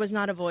 There was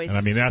not a voice. And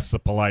I mean, that's the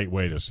polite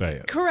way to say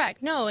it.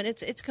 Correct. No, and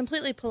it's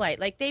completely polite.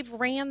 Like they've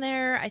ran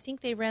there. I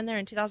think they ran there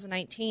in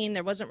 2019.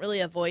 There wasn't really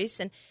a voice,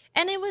 and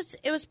it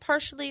was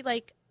partially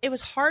like it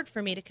was hard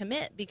for me to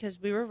commit because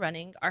we were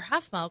running our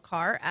half-mile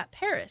car at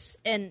Paris,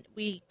 and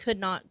we could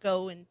not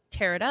go and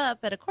tear it up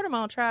at a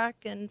quarter-mile track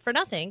and for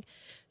nothing.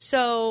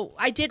 So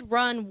I did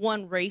run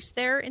one race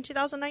there in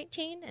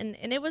 2019, and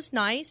it was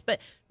nice, but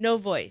no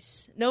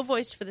voice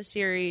for the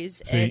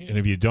series. See, and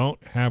if you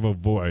don't have a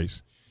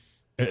voice,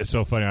 it's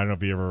so funny. I don't know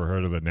if you ever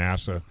heard of the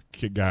NASA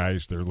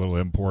guys, their little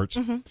imports.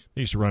 Mm-hmm.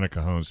 They used to run at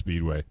Cajon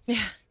Speedway.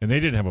 Yeah. And they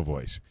didn't have a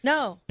voice.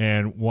 No.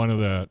 And one of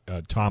the,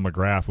 Tom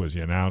McGrath was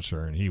the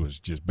announcer, and he was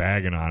just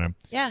bagging on him.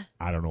 Yeah.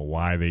 I don't know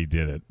why they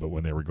did it, but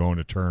when they were going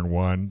to turn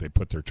one, they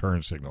put their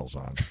turn signals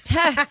on.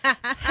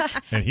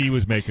 And he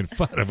was making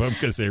fun of them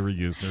because they were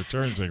using their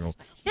turn signals.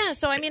 Yeah,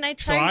 so I mean, I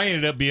So tried. I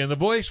ended up being the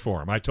voice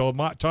for him. I told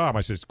Tom,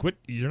 I said, quit,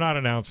 you're not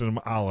announcing them,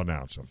 I'll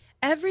announce them.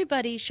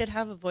 Everybody should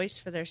have a voice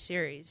for their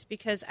series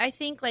because I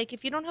think like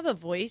if you don't have a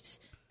voice,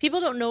 people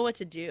don't know what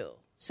to do.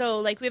 So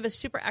like we have a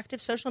super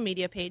active social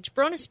media page.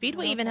 Barona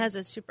Speedway even has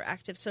a super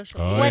active social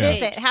media What page.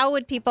 is it? How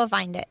would people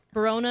find it?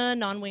 Barona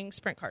non-wing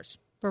sprint cars.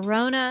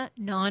 Barona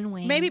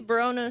non-wing. Maybe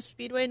Barona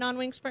Speedway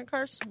non-wing sprint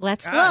cars.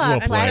 Let's look. We'll I'm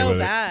play so with it.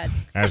 bad.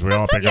 As we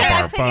all pick up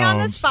our Put me on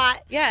the phones.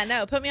 spot. Yeah,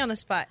 no, put me on the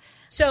spot.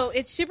 So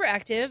it's super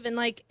active and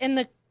like and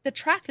the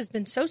track has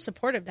been so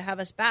supportive to have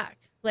us back.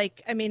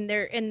 Like I mean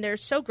they're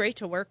so great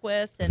to work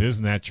with and But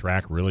isn't that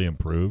track really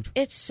improved?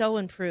 it's so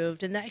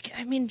improved. And that,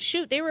 I mean,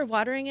 shoot, they were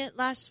watering it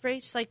last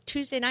race like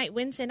Tuesday night,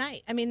 Wednesday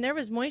night. I mean, there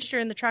was moisture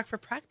in the track for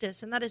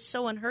practice, and that is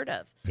so unheard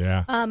of.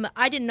 Yeah.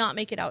 I did not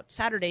make it out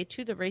Saturday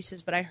to the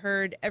races, but I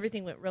heard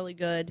everything went really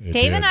good. It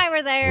Dave did. and I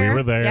were there. We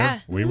were there. Yeah.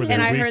 We were there.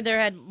 And I We- heard there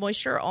had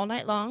moisture all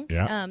night long.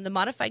 Yeah. The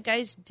modified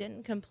guys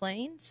didn't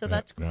complain, so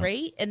that's yeah.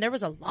 great. And there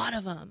was a lot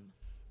of them.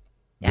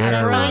 Good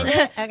Yeah, for Find them.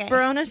 it? Okay.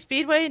 Barona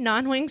Speedway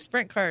non-wing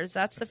sprint cars.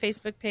 That's the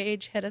Facebook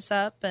page. Hit us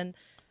up, and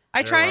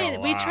we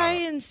try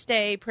and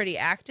stay pretty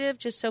active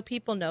just so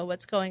people know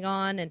what's going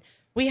on. And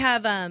we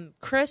have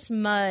Chris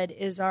Mudd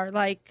is our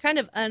like kind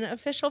of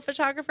unofficial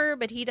photographer,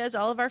 but he does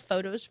all of our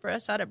photos for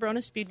us out at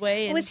Barona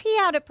Speedway. And Was he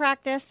out at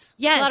practice?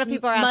 yes, A lot of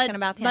people are asking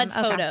about him. Mud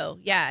Okay. photo.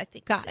 Yeah, I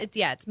think Got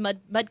it's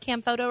mud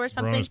cam photo or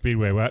something. Barona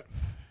Speedway, what?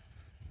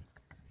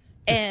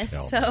 And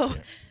Tell me. so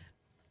Yeah.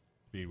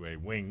 Speedway,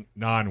 wing,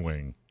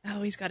 non-wing.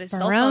 oh, he's got his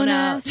cell phone Barona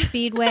out.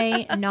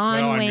 Speedway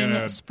non-wing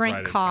gonna sprint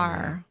write it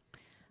car.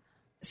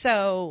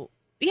 So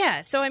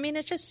yeah, so I mean,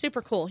 it's just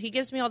super cool. He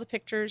gives me all the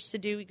pictures to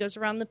do. He goes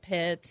around the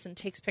pits and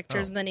takes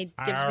pictures, and then he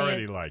gives I me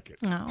already like it.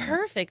 Oh.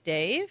 perfect,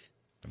 Dave.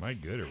 Am I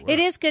good or what? It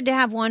is good to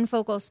have one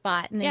focal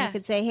spot, and then Yeah. you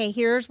could say, "Hey,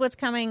 here's what's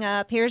coming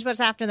up. Here's what's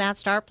after that.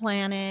 Start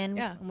planning."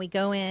 Yeah. and we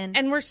go in.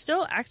 And we're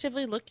still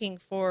actively looking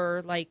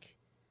for like,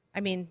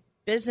 I mean,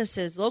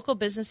 businesses, local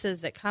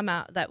businesses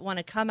that want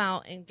to come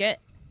out and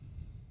get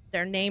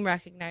their name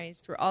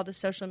recognized through all the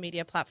social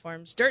media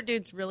platforms. Dirt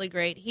Dude's really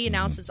great. He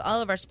announces all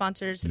of our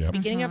sponsors at Yep. the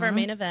beginning of our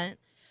main event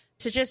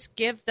to just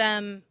give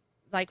them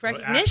like Well,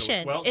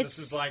 recognition. Well, it's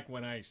this is like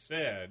when I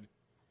said,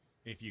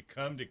 if you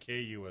come to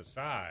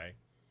KUSI,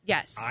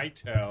 yes. I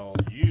tell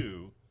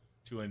you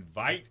to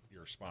invite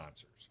your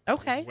sponsors.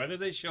 Okay. Whether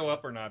they show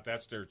up or not,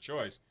 that's their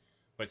choice.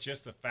 But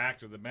just the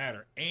fact of the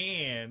matter.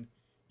 And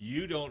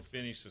you don't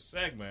finish the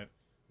segment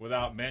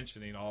without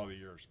mentioning all of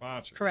your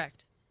sponsors.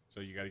 Correct. So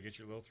you got to get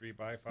your little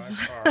 3x5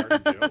 card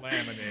and get it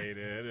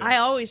laminated. And I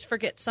always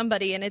forget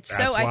somebody, and it's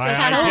that's so why I feel I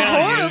so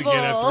tell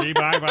horrible. you to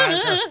get a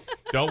 3x5 card.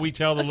 Don't we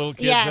tell the little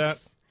kids Yes. that?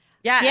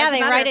 Yeah, Yeah, as a they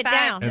matter write of it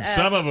fact, down. And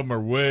some of them are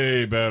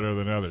way better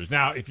than others.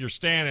 Now, if you're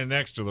standing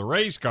next to the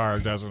race car,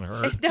 it doesn't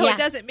hurt. no, Yeah. it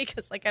doesn't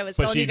because, like I was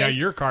But telling see, you now guys,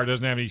 your car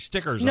doesn't have any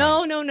stickers no,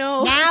 on it. no,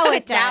 no. Now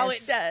it now does.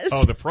 it does.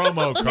 Oh, the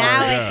promo car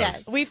Now it does.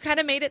 does. We've kind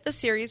of made it the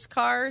series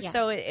car, Yeah.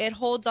 so it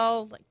holds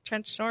all like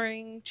Trench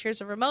Soaring,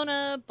 Cheers of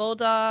Ramona,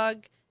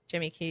 Bulldog,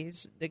 Jimmy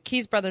Keys, the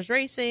Keys Brothers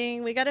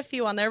Racing. We got a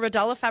few on there.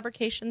 Rodella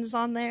Fabrications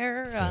on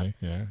there.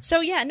 Yeah.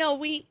 So yeah, no,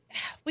 we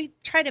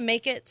try to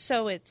make it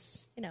so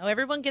it's, you know,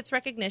 everyone gets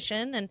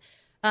recognition.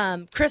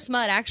 And Chris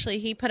Mudd, actually,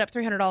 he put up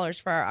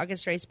 $300 for our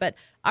August race, but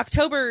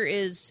October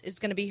is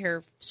going to be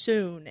here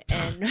soon,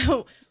 and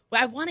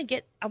I want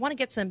to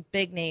get some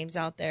big names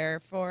out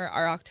there for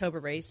our October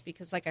race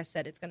because, like I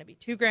said, it's going to be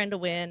 $2,000 to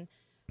win.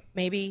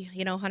 Maybe,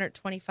 you know,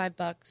 $125.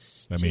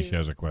 That means she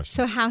has a question.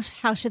 So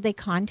how should they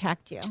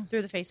contact you?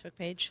 Through the Facebook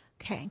page.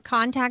 Okay,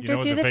 contact You know her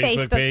what through the the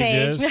Facebook Facebook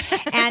page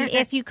page. And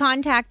if you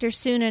contact her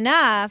soon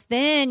enough,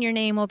 then your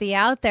name will be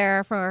out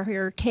there for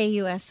your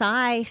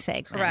KUSI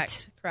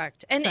segment.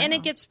 Correct. And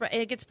it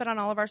gets put on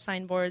all of our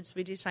signboards.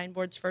 We do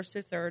signboards 1st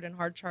through 3rd and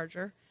hard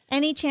charger.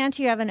 Any chance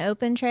you have an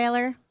open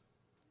trailer?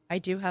 I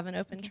do have an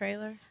open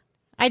trailer.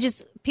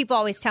 People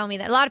always tell me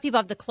that a lot of people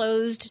have the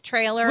closed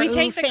trailer. We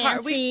take the car.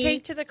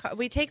 Fancy.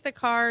 We take the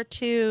car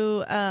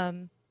to.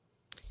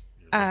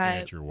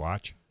 At your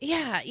watch.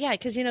 Yeah,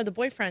 because you know the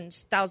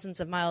boyfriend's thousands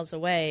of miles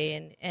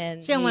away,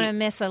 and She don't want to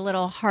miss a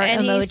little heart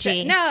and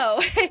emoji. No,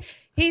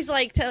 he's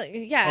like,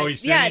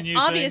 he's sending you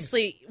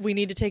obviously, we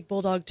need to take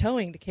Bulldog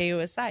Towing to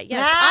KUSI.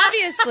 Yes, Ah.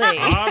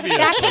 obviously.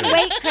 Obviously.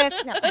 Wait,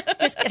 Chris. No,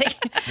 just kidding.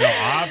 No,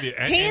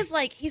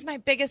 obviously. He's my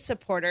biggest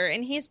supporter,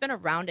 and he's been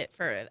around it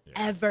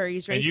forever.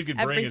 He's raced And you can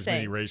bring everything. as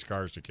many race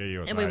cars to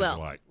KUSI and we will. as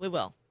you like. We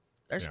will.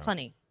 There's Yeah.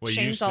 plenty. Well,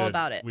 Shane's all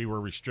about it. We were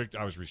restricted.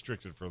 I was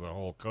restricted for the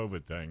whole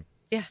COVID thing.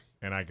 Yeah.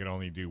 And I could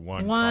only do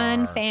one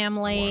One car,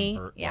 family.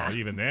 Yeah. Well,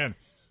 even then,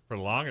 for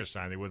the longest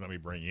time, they wouldn't let me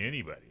bring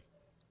anybody.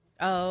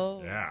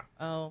 Oh. Yeah.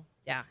 Oh.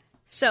 Yeah.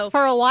 So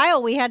For a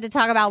while, we had to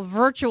talk about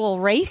virtual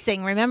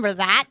racing. Remember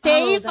that,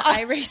 Dave? the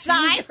iRacing.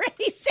 The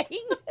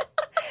iRacing.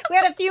 We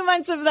had a few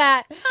months of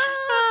that.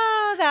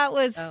 Oh, that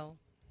was... Oh.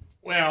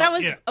 Well, That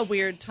was yeah. a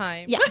weird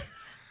time. Yeah.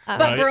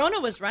 But Verona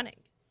was running.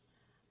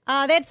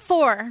 They had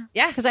 4.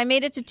 Yeah. Because I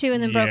made it to 2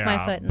 and then broke my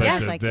Yeah, foot. And but I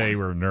was like, they yeah.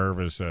 were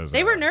nervous as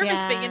They were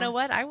nervous, but Yeah. you know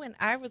what?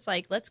 I was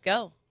like, let's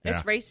go. Let's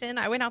Yeah. race in.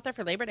 I went out there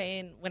for Labor Day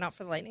and went out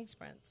for the lightning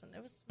sprints, and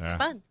it was Yeah.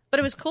 fun. But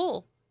it was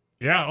cool.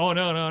 Yeah. Oh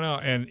no.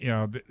 And you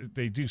know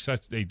they do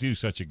such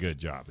a good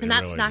job. They And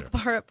that really snack do.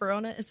 bar at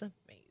Verona is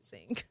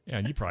amazing. Yeah,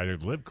 and you probably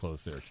live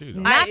close there too.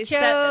 Don't you?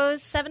 Nachos.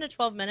 7 to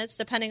 12 minutes,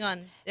 depending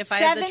on if I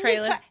have the 7 to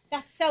trailer.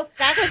 12.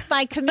 That was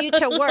my commute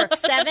to work.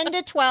 7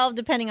 to 12,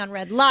 depending on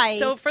red lights.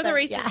 So for the but,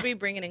 races, yeah. we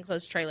bring an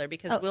enclosed trailer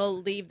because Oh. we'll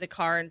leave the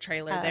car and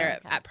trailer Oh, there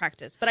okay. at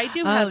practice. But I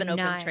do have Oh, an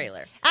open nice.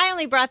 trailer. I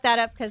only brought that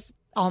up because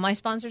all my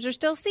sponsors are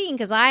still seeing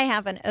because I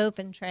have an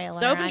open trailer.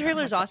 The I open don't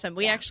trailer is have to- awesome.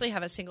 We actually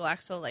have a single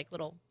axle, like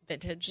little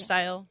vintage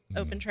style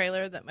open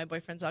trailer that my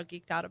boyfriend's all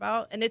geeked out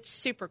about, and it's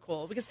super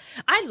cool because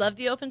I love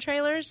the open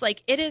trailers.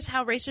 Like it is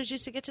how racers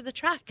used to get to the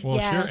track. Well,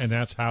 Yes. sure, and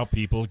that's how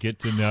people get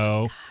to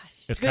know.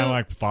 It's kind of Who-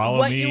 like follow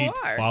what me, you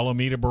are. follow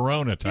me to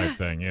Verona type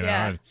thing, you know.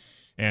 Yeah.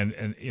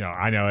 And you know,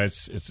 I know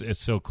it's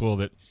so cool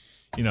that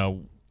you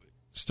know,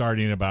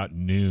 starting about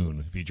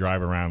noon, if you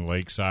drive around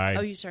Lakeside,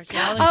 Oh, you start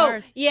seeing all the Oh,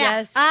 cars. yeah.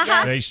 Yes. Uh-huh.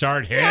 yes. they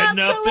start heading up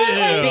the Absolutely.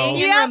 hill. Being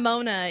in Yep.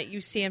 Ramona,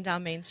 you see them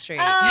down Main Street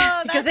Oh,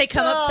 because they that's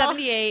come up cool.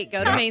 78,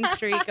 go to Main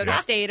Street, go to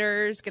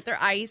Staters, get their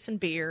ice and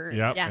beer.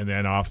 Yep, Yeah. and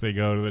then off they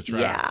go to the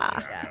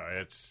track. Yeah. No,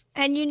 it's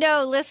And you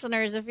know,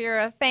 listeners, if you're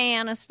a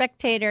fan, a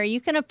spectator,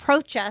 you can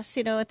approach us,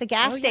 you know, at the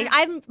gas Oh, station. yeah.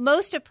 I'm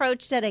most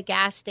approached at a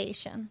gas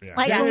station. Yeah.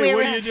 Like Hey, when we what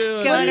were are you doing?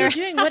 What going are you around-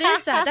 doing? What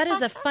is that? That is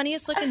the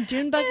funniest looking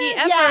dune buggy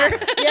ever.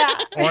 Yeah,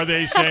 yeah. or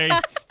they say,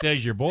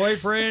 "Does your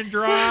boyfriend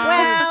drive?"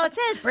 Well, it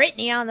says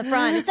Brittany on the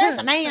front. It says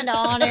Amanda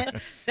on it.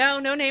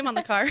 No name on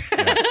the car.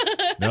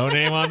 No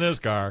name on this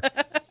car.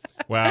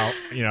 Well,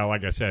 you know,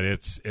 like I said,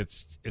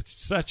 it's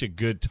such a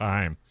good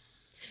time,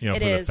 you know, It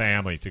for the is.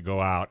 family to go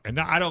out. And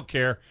I don't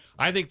care.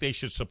 I think they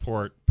should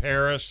support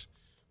Paris,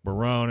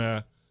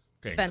 Verona,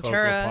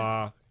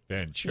 Ventura.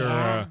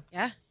 Ventura,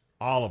 Yeah.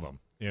 all of them.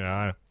 You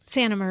know,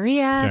 Santa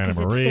Maria, because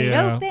it stayed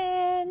Maria.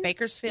 open.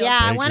 Bakersfield. Yeah,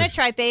 I want to Bakers-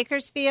 try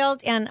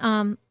Bakersfield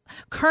and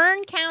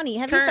Kern County.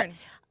 Have you Kern.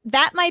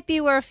 that might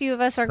be where a few of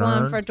us are going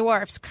Kern? for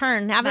dwarfs.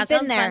 Kern, haven't That been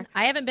sounds there. fun.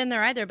 I haven't been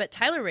there either, but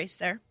Tyler raced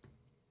there.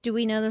 Do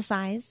we know the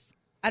size?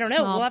 I don't know.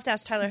 Small. We'll have to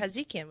ask Tyler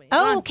Hazikian. when he's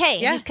Oh, on. okay.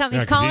 Yeah. He's coming. Yeah,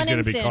 He's 'cause calling he's in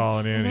gonna be soon.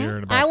 calling in here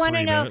in about I want 3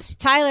 to know, minutes.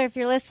 Tyler, if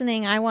you're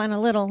listening, I want a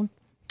little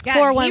Yeah,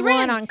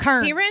 411 on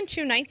Kern. He ran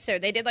 2 nights there.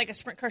 They did like a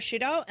sprint car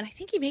shootout, and I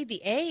think he made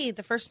the A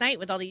the first night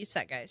with all the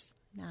USAC guys.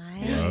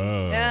 Nice.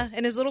 Oh, Yeah,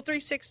 and his little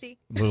 360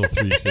 little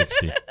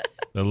 360,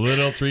 the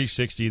little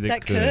 360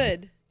 that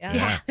could.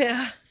 Yeah.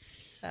 Yeah.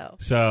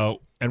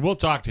 So, and we'll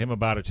talk to him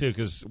about it too,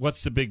 because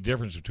what's the big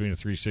difference between a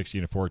 360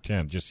 and a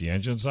 410? Just the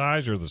engine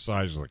size or the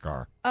size of the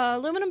car?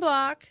 Aluminum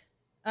block,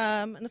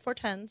 and the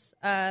 410s.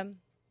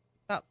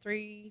 About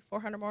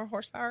 400 more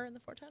horsepower in the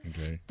 410.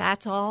 Okay.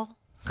 That's all.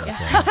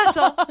 That's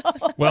all.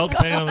 Well,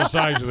 depending on the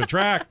size of the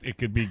track, it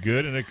could be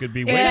good and it could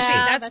be It could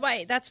wasted.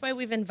 be. That's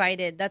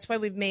why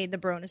we've made the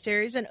Verona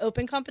Series an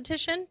open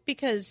competition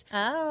because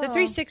Oh. the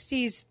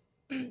 360s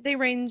they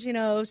range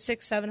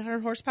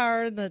 600-700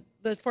 horsepower. The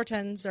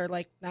 410s are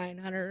like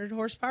 900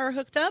 horsepower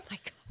hooked up.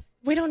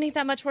 We don't need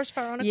that much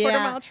horsepower on a Yeah. quarter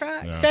mile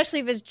track. Yeah. Especially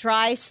if it's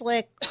dry,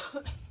 slick,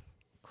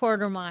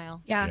 quarter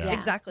mile. Yeah,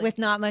 exactly. With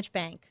not much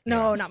bank.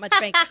 No, not much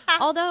bank.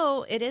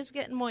 Although it is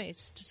getting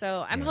moist.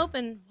 So I'm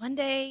hoping one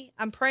day,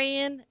 I'm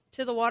praying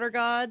to the water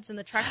gods and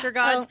the tractor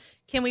gods.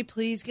 Can we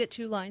please get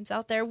 2 lines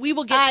out there? We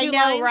will get 2 lines.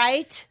 I know,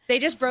 right? They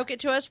just broke it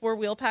to us. We're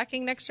wheel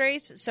packing next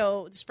race.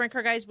 So the sprint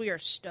car guys, we are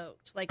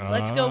stoked. Like,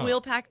 let's go wheel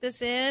pack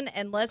this in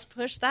and let's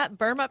push that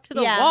berm up to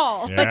the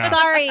wall. Yeah. But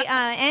sorry,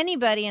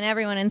 anybody and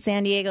everyone in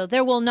San Diego,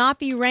 there will not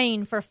be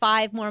rain for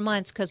 5 more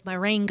months because my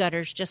rain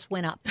gutters just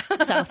went up.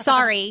 So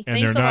sorry. And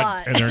Thanks they're a not,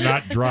 lot. And they're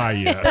not dry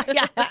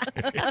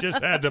yet.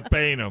 Just had to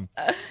paint them.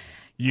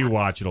 You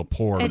watch, it'll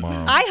pour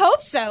tomorrow. I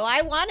hope so.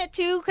 I want it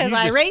to because You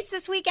I just- race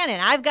this weekend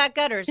and I've got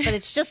gutters, but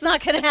it's just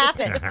not going to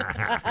happen.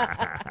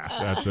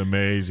 That's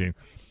amazing.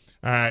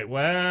 All right,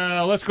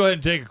 well, let's go ahead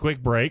and take a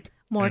quick break.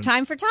 More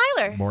time for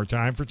Tyler. More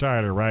time for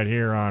Tyler right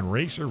here on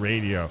Racer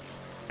Radio,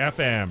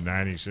 FM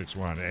 96.1,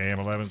 AM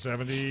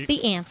 1170.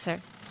 The answer.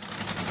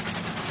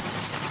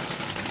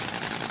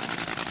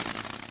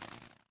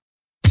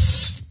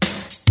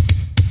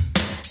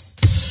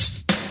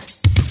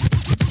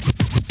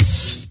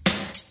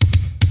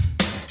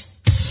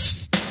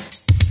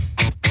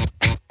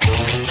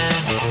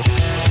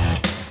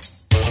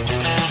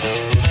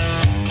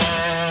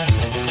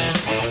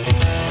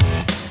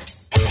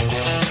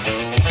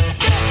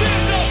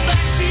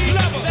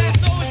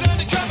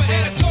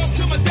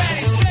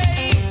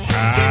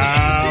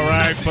 All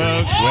right,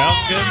 folks,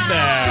 welcome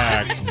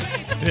back.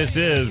 This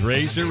is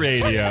Racer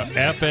Radio,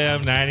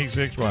 FM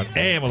 96.1,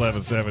 AM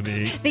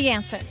 1170. The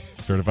answer.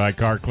 Certified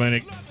Car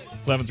Clinic,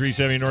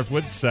 11370 North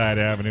Woodside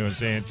Avenue in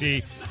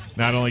Santee.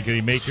 Not only can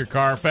he make your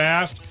car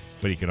fast,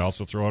 but he can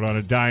also throw it on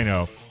a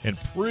dyno and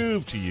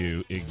prove to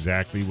you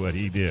exactly what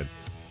he did.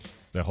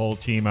 The whole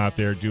team out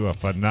there do a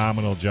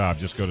phenomenal job.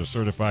 Just go to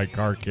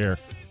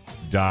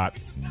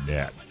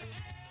certifiedcarcare.net.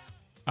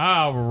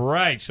 All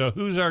right, so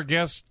who's our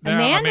guest now,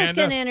 Amanda's Amanda?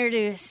 going to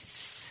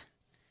introduce.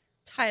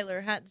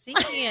 Tyler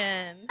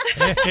Hatzikian.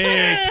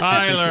 Hey,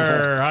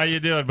 Tyler. How you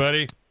doing,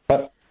 buddy?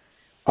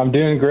 I'm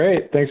doing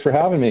great. Thanks for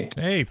having me.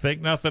 Hey,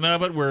 think nothing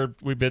of it.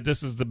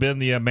 This has been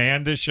the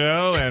Amanda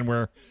Show, and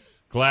we're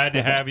glad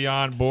to have you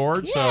on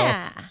board.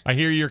 Yeah. So I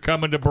hear you're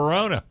coming to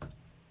Verona.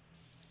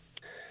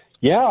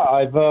 Yeah,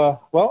 I've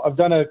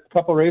done a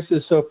couple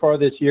races so far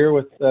this year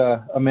with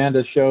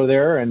Amanda's show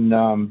there, and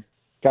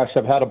gosh,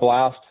 I've had a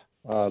blast.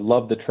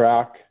 Love the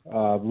track.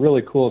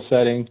 Really cool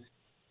setting.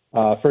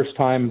 First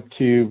time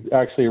to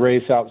actually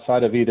race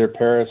outside of either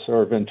Paris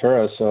or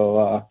Ventura,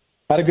 so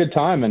had a good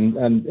time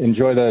and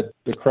enjoy the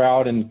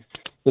crowd, and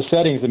the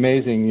setting's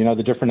amazing. You know,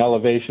 the different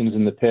elevations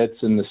in the pits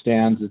and the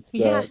stands.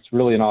 It's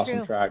really an awesome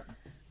true. track.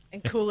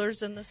 And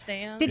coolers in the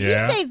stands. Did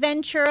Yeah. you say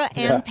Ventura and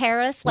Yeah.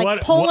 Paris?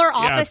 Like polar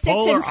opposites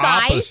polar in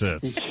size?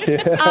 opposites.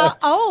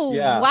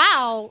 Yeah.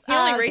 Wow. He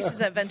only races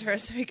at Ventura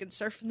so he can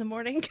surf in the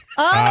morning.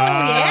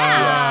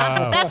 Yeah.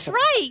 Wow. That's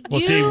right.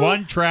 Well, see,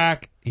 one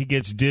track he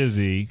gets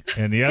dizzy,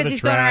 and the other he's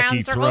going track around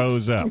he circles?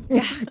 throws up.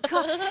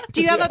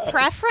 Do you have a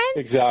preference?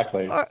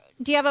 Exactly. Or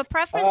do you have a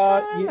preference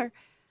on them? Or?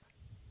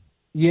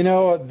 You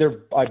know,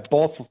 I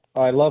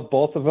love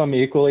both of them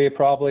equally,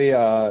 probably.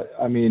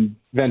 I mean,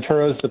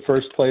 Ventura's the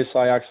first place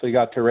I actually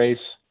got to race.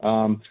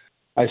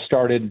 I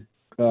started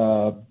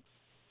Corey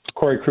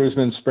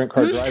Kruisman's sprint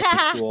car driving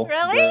school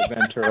Really? there at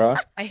Ventura.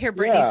 I hear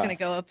Brittany's Yeah. going to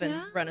go up and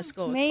run a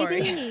school with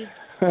Corey. Maybe.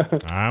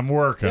 I'm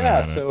working on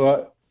Yeah, it.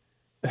 so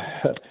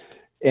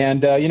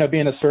and you know,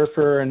 being a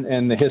surfer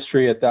and the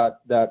history at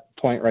that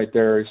point right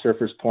there,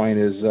 Surfer's Point,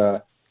 is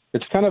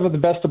it's kind of the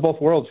best of both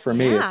worlds for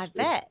me. Yeah, I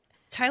bet.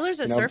 Tyler's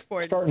a You know,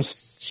 surfboard starting-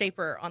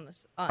 shaper on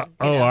this. Oh,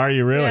 are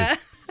you really? Yeah.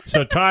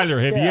 So, Tyler,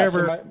 have Yeah,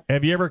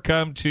 you ever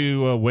come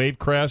to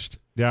Wavecrest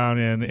down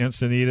in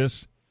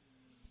Encinitas?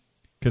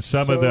 Because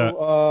some of the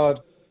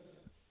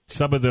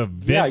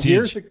yeah,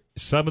 years vintage ago-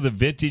 some of the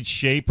vintage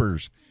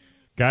shapers,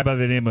 guy by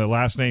the name of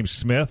last name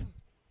Smith.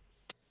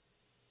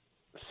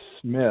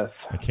 Smith.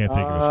 I can't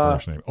think of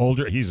his first name.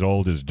 He's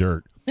old as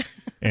dirt,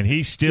 and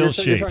he still You're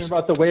shapes. talking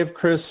about the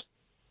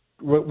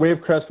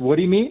Wavecrest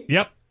Woody meet?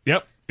 Yep.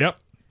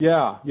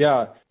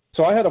 Yeah.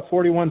 So I had a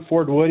 41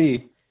 Ford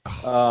Woody.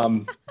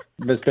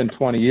 It's been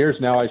 20 years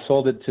now. I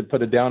sold it to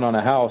put it down on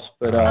a house,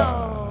 but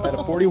I had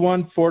a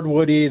 41 Ford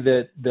Woody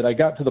that I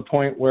got to the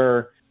point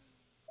where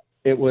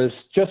it was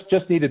just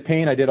needed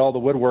paint. I did all the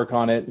woodwork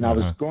on it, and I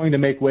was going to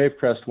make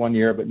Wavecrest one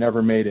year, but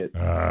never made it.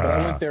 But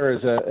I went there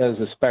as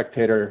a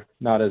spectator,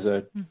 not as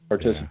a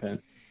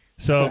participant.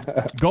 So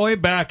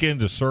going back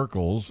into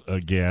circles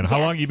again, how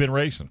long you been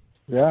racing?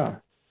 Yeah.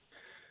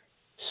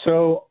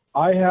 So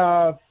I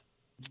have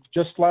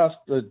just last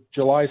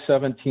July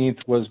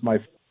 17th was my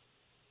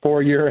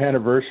 4-year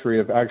anniversary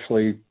of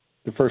actually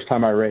the first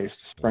time I raced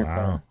sprint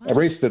car. I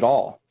raced it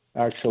all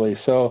actually.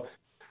 So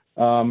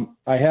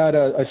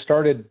I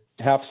started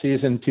half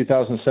season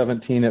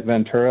 2017 at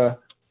Ventura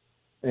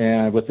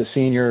and with the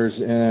seniors,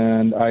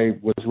 and I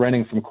was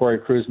renting from Corey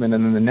Kruisman,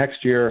 and then the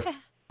next year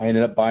I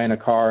ended up buying a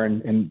car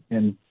and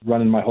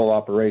running my whole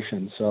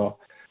operation. So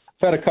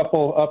I've had a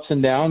couple ups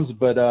and downs,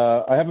 but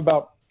I have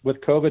with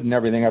COVID and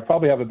everything, I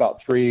probably have about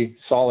 3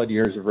 solid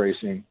years of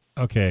racing.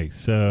 Okay,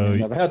 so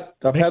And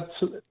I've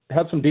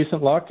had some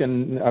decent luck,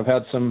 and I've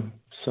had some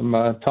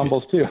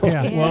tumbles too.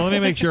 yeah. Well, let me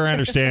make sure I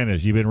understand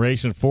this. You've been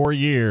racing 4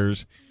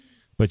 years,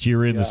 but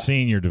you're in the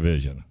senior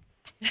division.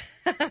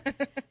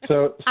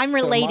 So I'm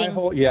relating.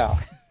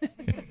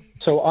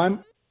 So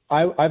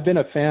I've been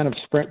a fan of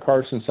sprint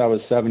cars since I was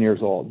 7 years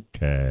old.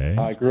 Okay.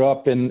 I grew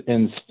up in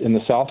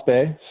the South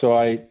Bay, so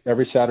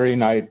every Saturday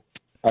night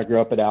I grew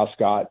up at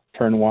Ascot,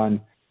 turn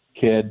 1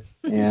 kid,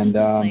 and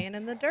Laying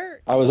in the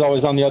dirt. I was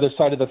always on the other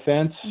side of the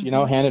fence,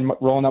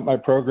 rolling up my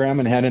program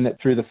and handing it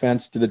through the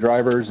fence to the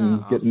drivers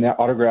and getting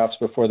autographs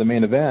before the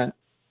main event.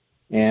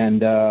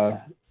 And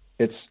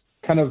it's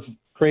kind of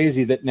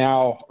crazy that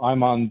now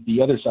I'm on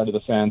the other side of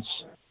the fence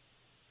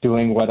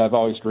doing what I've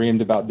always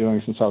dreamed about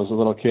doing since I was a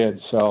little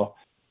kid. So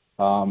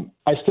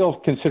I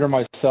still consider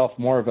myself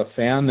more of a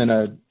fan than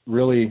a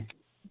really,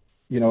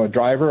 a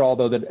driver,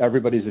 although that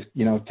everybody's,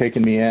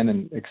 taken me in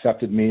and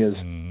accepted me as,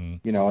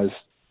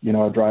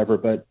 a driver.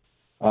 But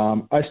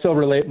I still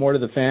relate more to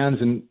the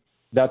fans, and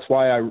that's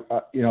why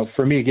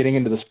for me, getting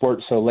into the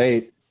sport so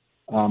late,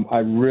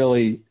 I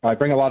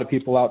bring a lot of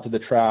people out to the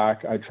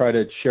track. I try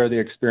to share the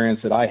experience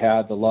that I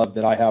had, the love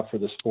that I have for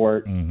the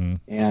sport,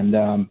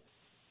 and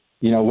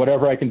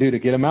whatever I can do to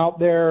get them out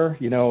there.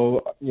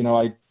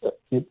 I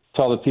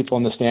tell the people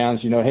in the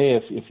stands,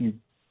 hey, if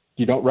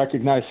you don't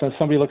recognize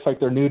somebody looks like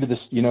they're new to this,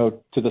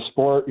 to the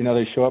sport,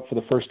 they show up for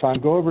the first time,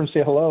 go over and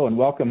say hello and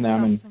welcome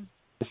them. That's awesome. And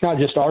it's not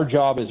just our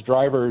job as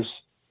drivers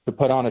to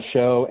put on a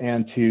show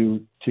and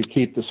to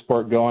keep the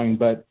sport going,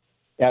 but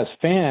as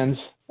fans,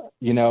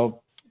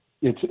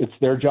 it's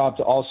their job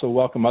to also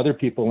welcome other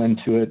people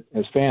into it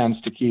as fans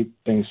to keep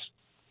things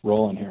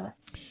rolling here.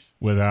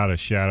 Without a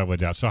shadow of a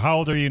doubt. So how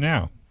old are you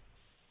now?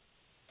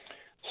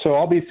 So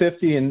I'll be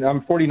 50, and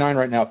I'm 49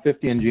 right now,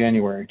 50 in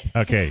January.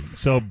 Okay,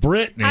 so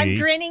Brittany. I'm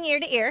grinning ear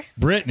to ear.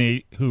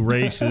 Brittany, who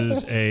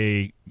races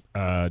a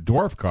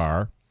dwarf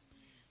car,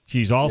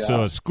 she's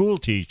also a school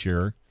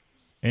teacher,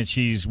 and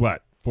she's,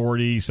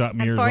 40-something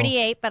years old? I'm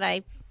 48, but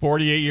I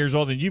 48 years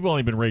old, and you've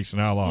only been racing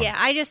how long? Yeah,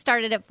 I just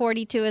started at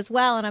 42 as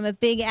well, and I'm a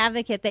big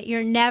advocate that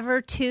you're never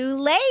too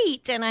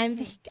late. And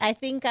I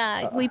think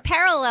we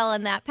parallel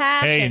in that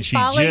passion. Hey, and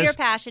Follow your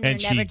passion.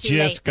 And you're never she too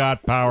just late.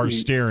 got power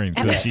steering,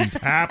 so she's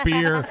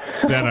happier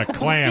than a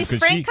clam. Do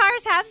sprint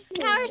cars have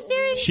power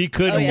steering? She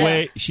couldn't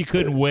weigh. She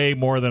couldn't weigh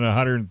more than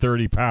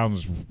 130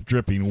 pounds,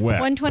 dripping wet.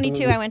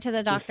 122. I went to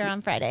the doctor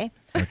on Friday.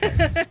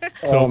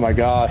 Oh my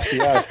gosh!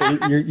 Yeah,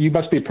 so you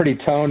must be pretty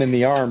toned in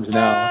the arms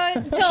now.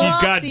 She's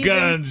got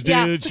guns,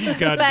 dude. She's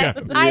got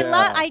guns.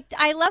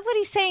 I love what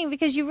he's saying,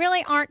 because you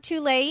really aren't too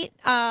late.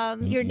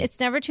 It's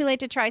never too late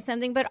to try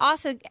something, but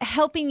also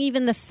helping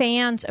even the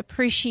fans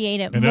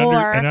appreciate it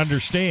more and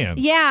understand.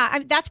 Yeah,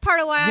 that's part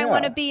of why I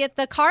want to be at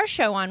the car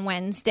show on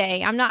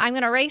Wednesday. I'm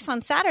going to race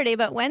on Saturday,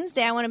 but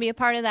Wednesday I want to be a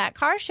part of that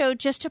car show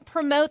just to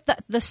promote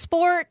the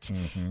sport,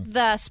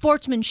 the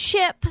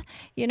sportsmanship.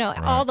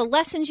 All the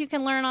lessons you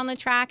can learn on the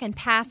track and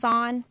pass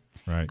on.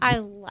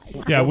 Right.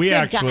 We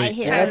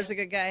actually. Tyler's a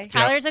good guy.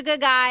 Tyler's a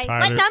good guy.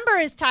 Tyler. What number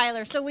is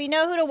Tyler, so we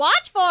know who to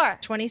watch for?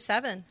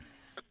 27.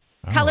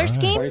 Color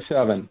scheme?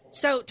 27.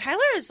 So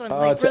Tyler is on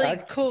really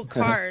cool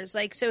cars.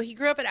 So he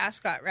grew up at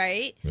Ascot,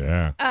 right?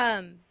 Yeah.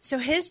 So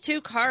his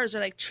 2 cars are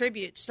like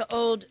tributes to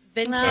old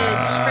vintage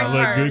sprint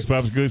Look, cars.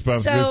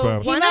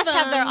 goosebumps. He must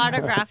have their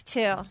autograph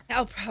too.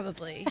 Oh,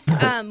 probably.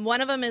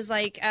 One of them is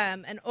like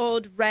an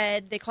old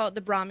red. They call it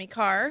the Brahmi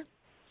car.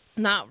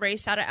 Not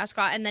raced out of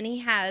Ascot. And then he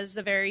has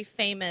the very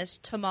famous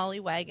Tamale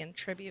Wagon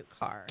tribute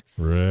car.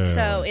 Really?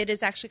 So it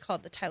is actually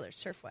called the Tyler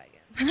Surf Wagon.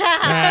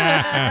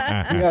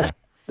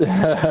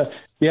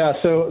 Yeah.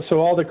 So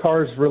all the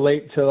cars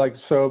relate to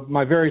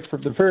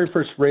the very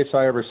first race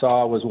I ever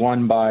saw was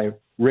won by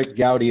Rick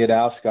Gowdy at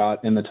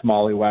Ascot in the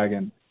Tamale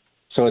Wagon.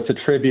 So it's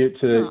a tribute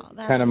to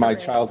kind of my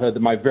childhood,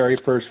 my very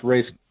first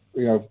race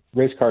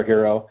car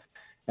hero.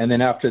 And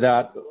then after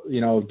that,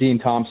 Dean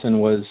Thompson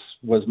was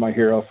my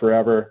hero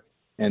forever.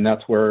 And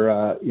that's where,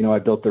 I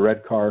built the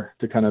red car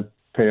to kind of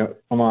pay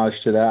homage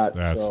to that.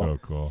 That's so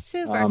cool.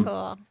 Super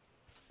cool.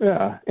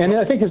 Yeah. And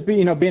I think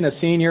being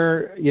a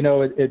senior,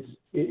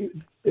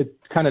 it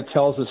kind of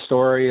tells a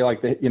story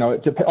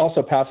to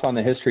also pass on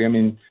the history. I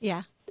mean,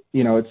 yeah,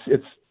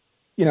 it's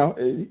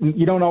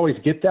you don't always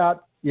get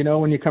that,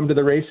 when you come to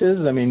the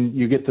races. I mean,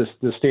 you get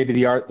the state of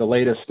the art, the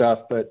latest stuff,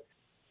 but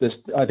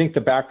I think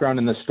the background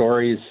and the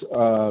stories,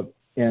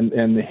 and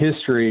the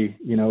history,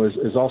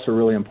 is also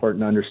really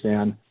important to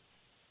understand.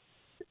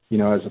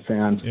 As a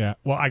fan. Yeah.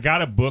 Well, I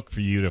got a book for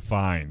you to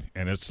find,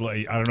 and it's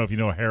I don't know if you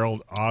know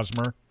Harold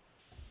Osmer.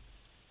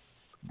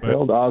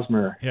 Harold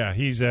Osmer. Yeah,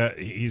 he's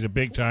a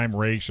big time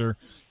racer,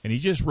 and he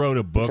just wrote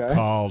a book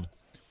called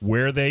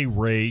 "Where They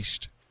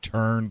Raced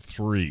Turn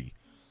 3,"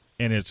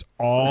 and it's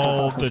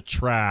all the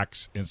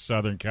tracks in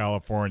Southern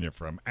California,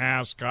 from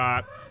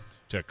Ascot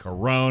to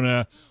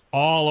Corona,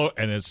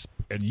 and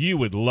you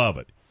would love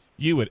it.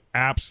 You would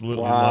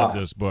absolutely love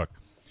this book.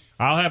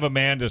 I'll have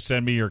Amanda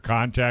send me your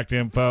contact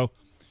info,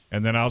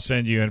 and then I'll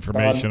send you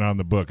information on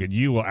the book, and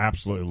you will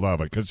absolutely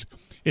love it, because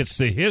it's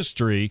the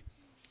history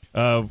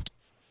of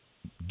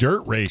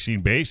dirt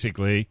racing,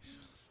 basically,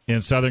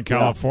 in Southern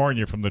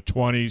California from the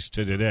 20s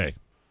to today.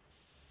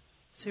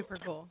 Super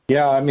cool.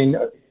 Yeah, I mean,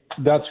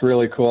 that's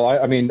really cool.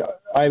 I mean,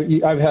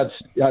 I've had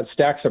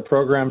stacks of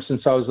programs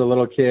since I was a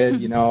little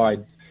kid. You know,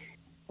 I'd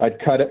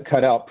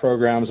cut out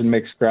programs and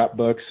make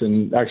scrapbooks.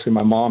 And actually,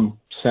 my mom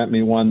sent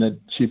me one that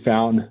she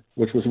found,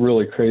 which was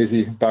really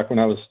crazy back when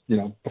I was, you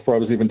know, before I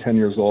was even 10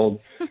 years old.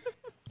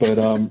 But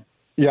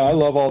yeah, I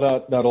love all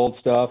that old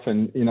stuff.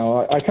 And, you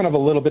know, I kind of a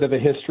little bit of a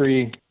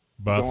history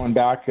going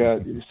back.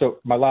 So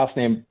my last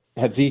name,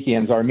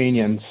 Hadzikian's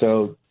Armenian.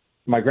 So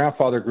my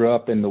grandfather grew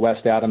up in the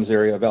West Adams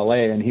area of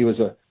LA, and he was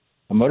a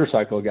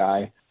motorcycle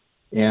guy.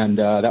 And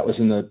that was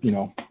in the, you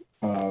know,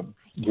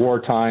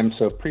 wartime.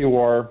 So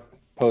pre-war,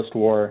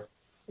 post-war.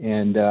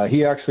 And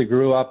he actually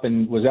grew up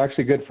and was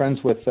actually good friends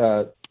with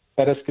Ed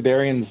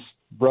Escuderian's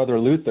brother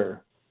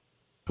Luther,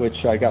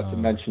 which I got to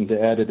mention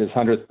to Ed at his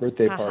 100th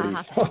birthday party.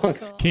 Cool.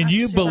 Can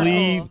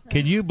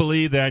you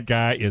believe that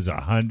guy is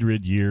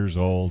 100 years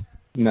old?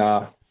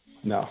 No.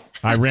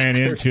 I ran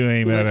into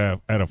him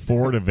at a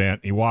Ford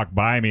event. He walked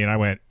by me, and I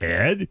went,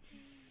 Ed?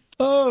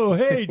 Oh,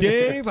 hey,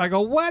 Dave. I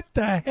go, what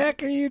the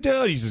heck are you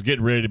doing? He says,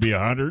 getting ready to be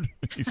 100.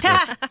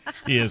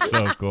 He is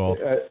so cool.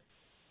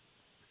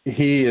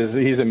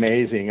 He's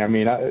amazing. I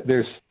mean,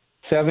 there's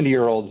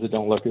 70-year-olds that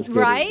don't look as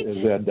good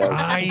as Ed does.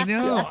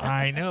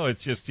 I know.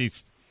 It's just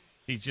he's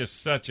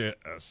just such a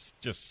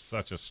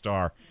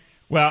star.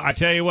 Well, I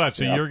tell you what.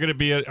 So you're going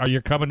to are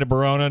you coming to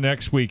Verona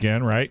next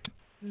weekend, right?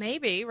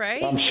 Maybe,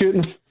 right? I'm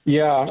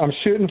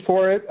shooting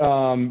for it.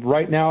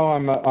 Right now,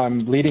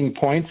 I'm leading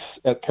points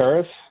at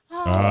Paris.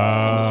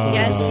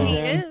 Yes, he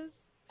is.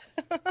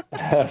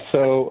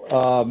 So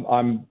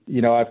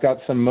I've got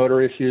some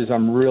motor issues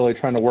I'm really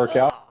trying to work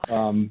out.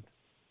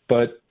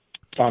 But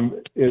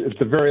at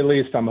the very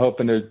least, I'm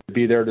hoping to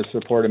be there to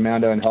support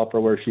Amanda and help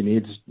her where she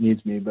needs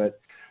me. But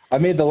I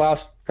made the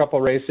last couple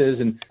races,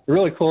 and the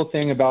really cool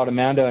thing about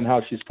Amanda and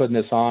how she's putting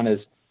this on is,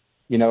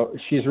 you know,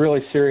 she's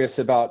really serious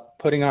about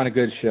putting on a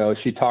good show.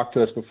 She talked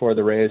to us before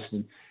the race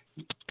and,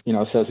 you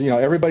know, says, you know,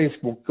 everybody's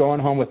going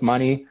home with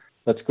money.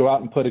 Let's go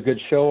out and put a good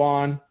show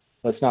on.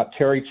 Let's not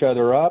tear each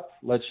other up.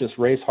 Let's just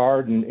race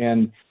hard.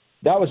 And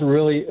that was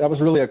really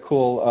a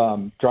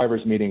cool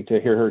drivers meeting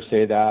to hear her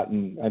say that.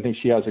 And I think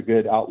she has a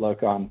good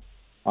outlook on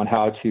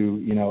how to,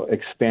 you know,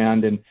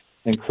 expand and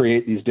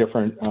create these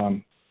different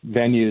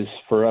venues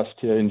for us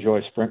to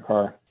enjoy sprint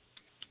car.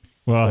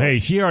 Well, hey,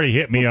 she already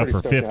hit me up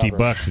for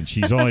 $50, and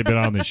she's only been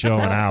on the show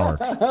an hour.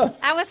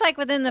 I was like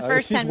within the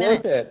first 10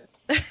 minutes.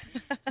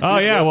 Oh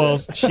yeah, well,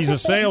 she's a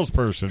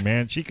salesperson,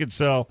 man. She could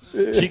sell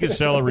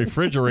a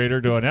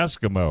refrigerator to an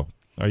Eskimo.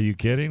 Are you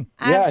kidding?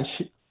 Yeah,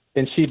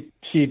 and she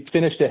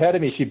finished ahead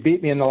of me. She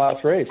beat me in the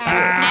last race.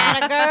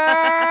 Atta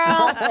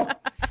girl.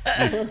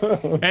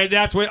 And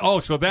that's what. Oh,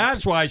 so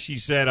that's why she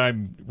said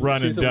I'm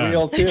run and done.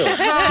 Real too. She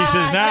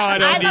says now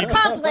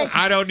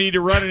I don't need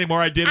to run anymore.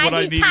 I did what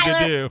I needed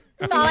to do.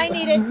 That's all I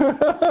needed.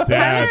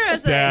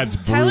 That's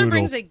brutal. Tyler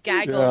brings a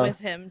gaggle with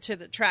him to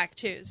the track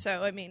too.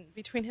 So I mean,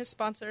 between his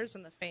sponsors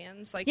and the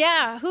fans, like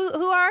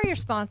who are your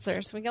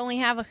sponsors? We only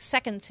have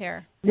seconds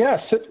here.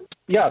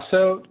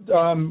 So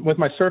with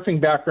my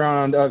surfing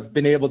background, I've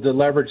been able to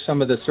leverage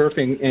some of the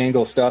surfing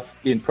angle stuff,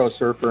 being pro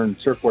surfer and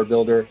surfboard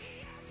builder.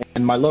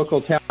 And my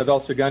local town of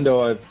El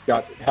Segundo, I've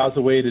got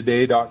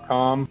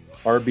howsawaytoday.com,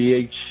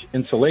 RBH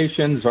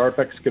Insulation, Zarp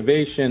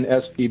Excavation,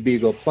 SP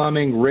Beagle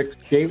Plumbing, Rick's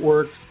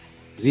Gateworks,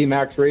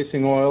 ZMAX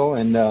Racing Oil,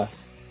 and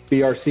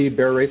BRC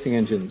Bear Racing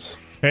Engines.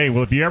 Hey,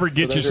 well, if you ever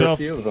get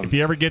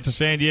to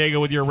San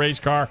Diego with your race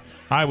car,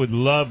 I would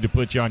love to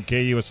put you on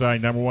KUSI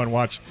 #1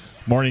 Watch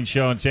Morning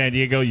Show in San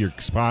Diego. Your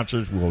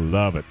sponsors will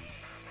love it.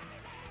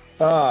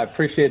 I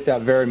appreciate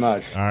that very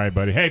much. All right,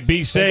 buddy. Hey,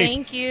 be safe.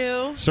 Thank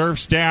you.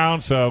 Surf's down,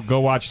 so go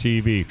watch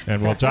TV,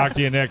 and we'll talk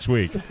to you next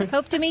week.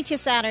 Hope to meet you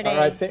Saturday. All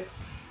right.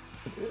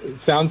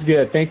 Sounds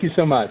good. Thank you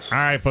so much. All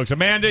right, folks.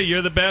 Amanda,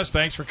 you're the best.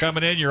 Thanks for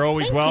coming in. You're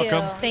always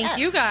welcome. Thank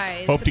you,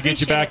 guys. Hope to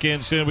get you back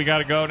in soon. We got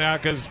to go now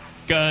because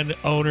Gun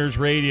Owners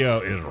Radio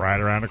is right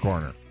around the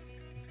corner.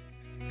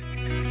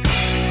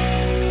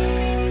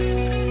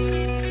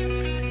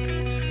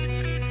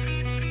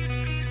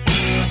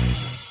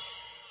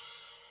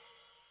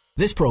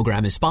 This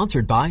program is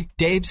sponsored by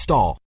Dave Stahl.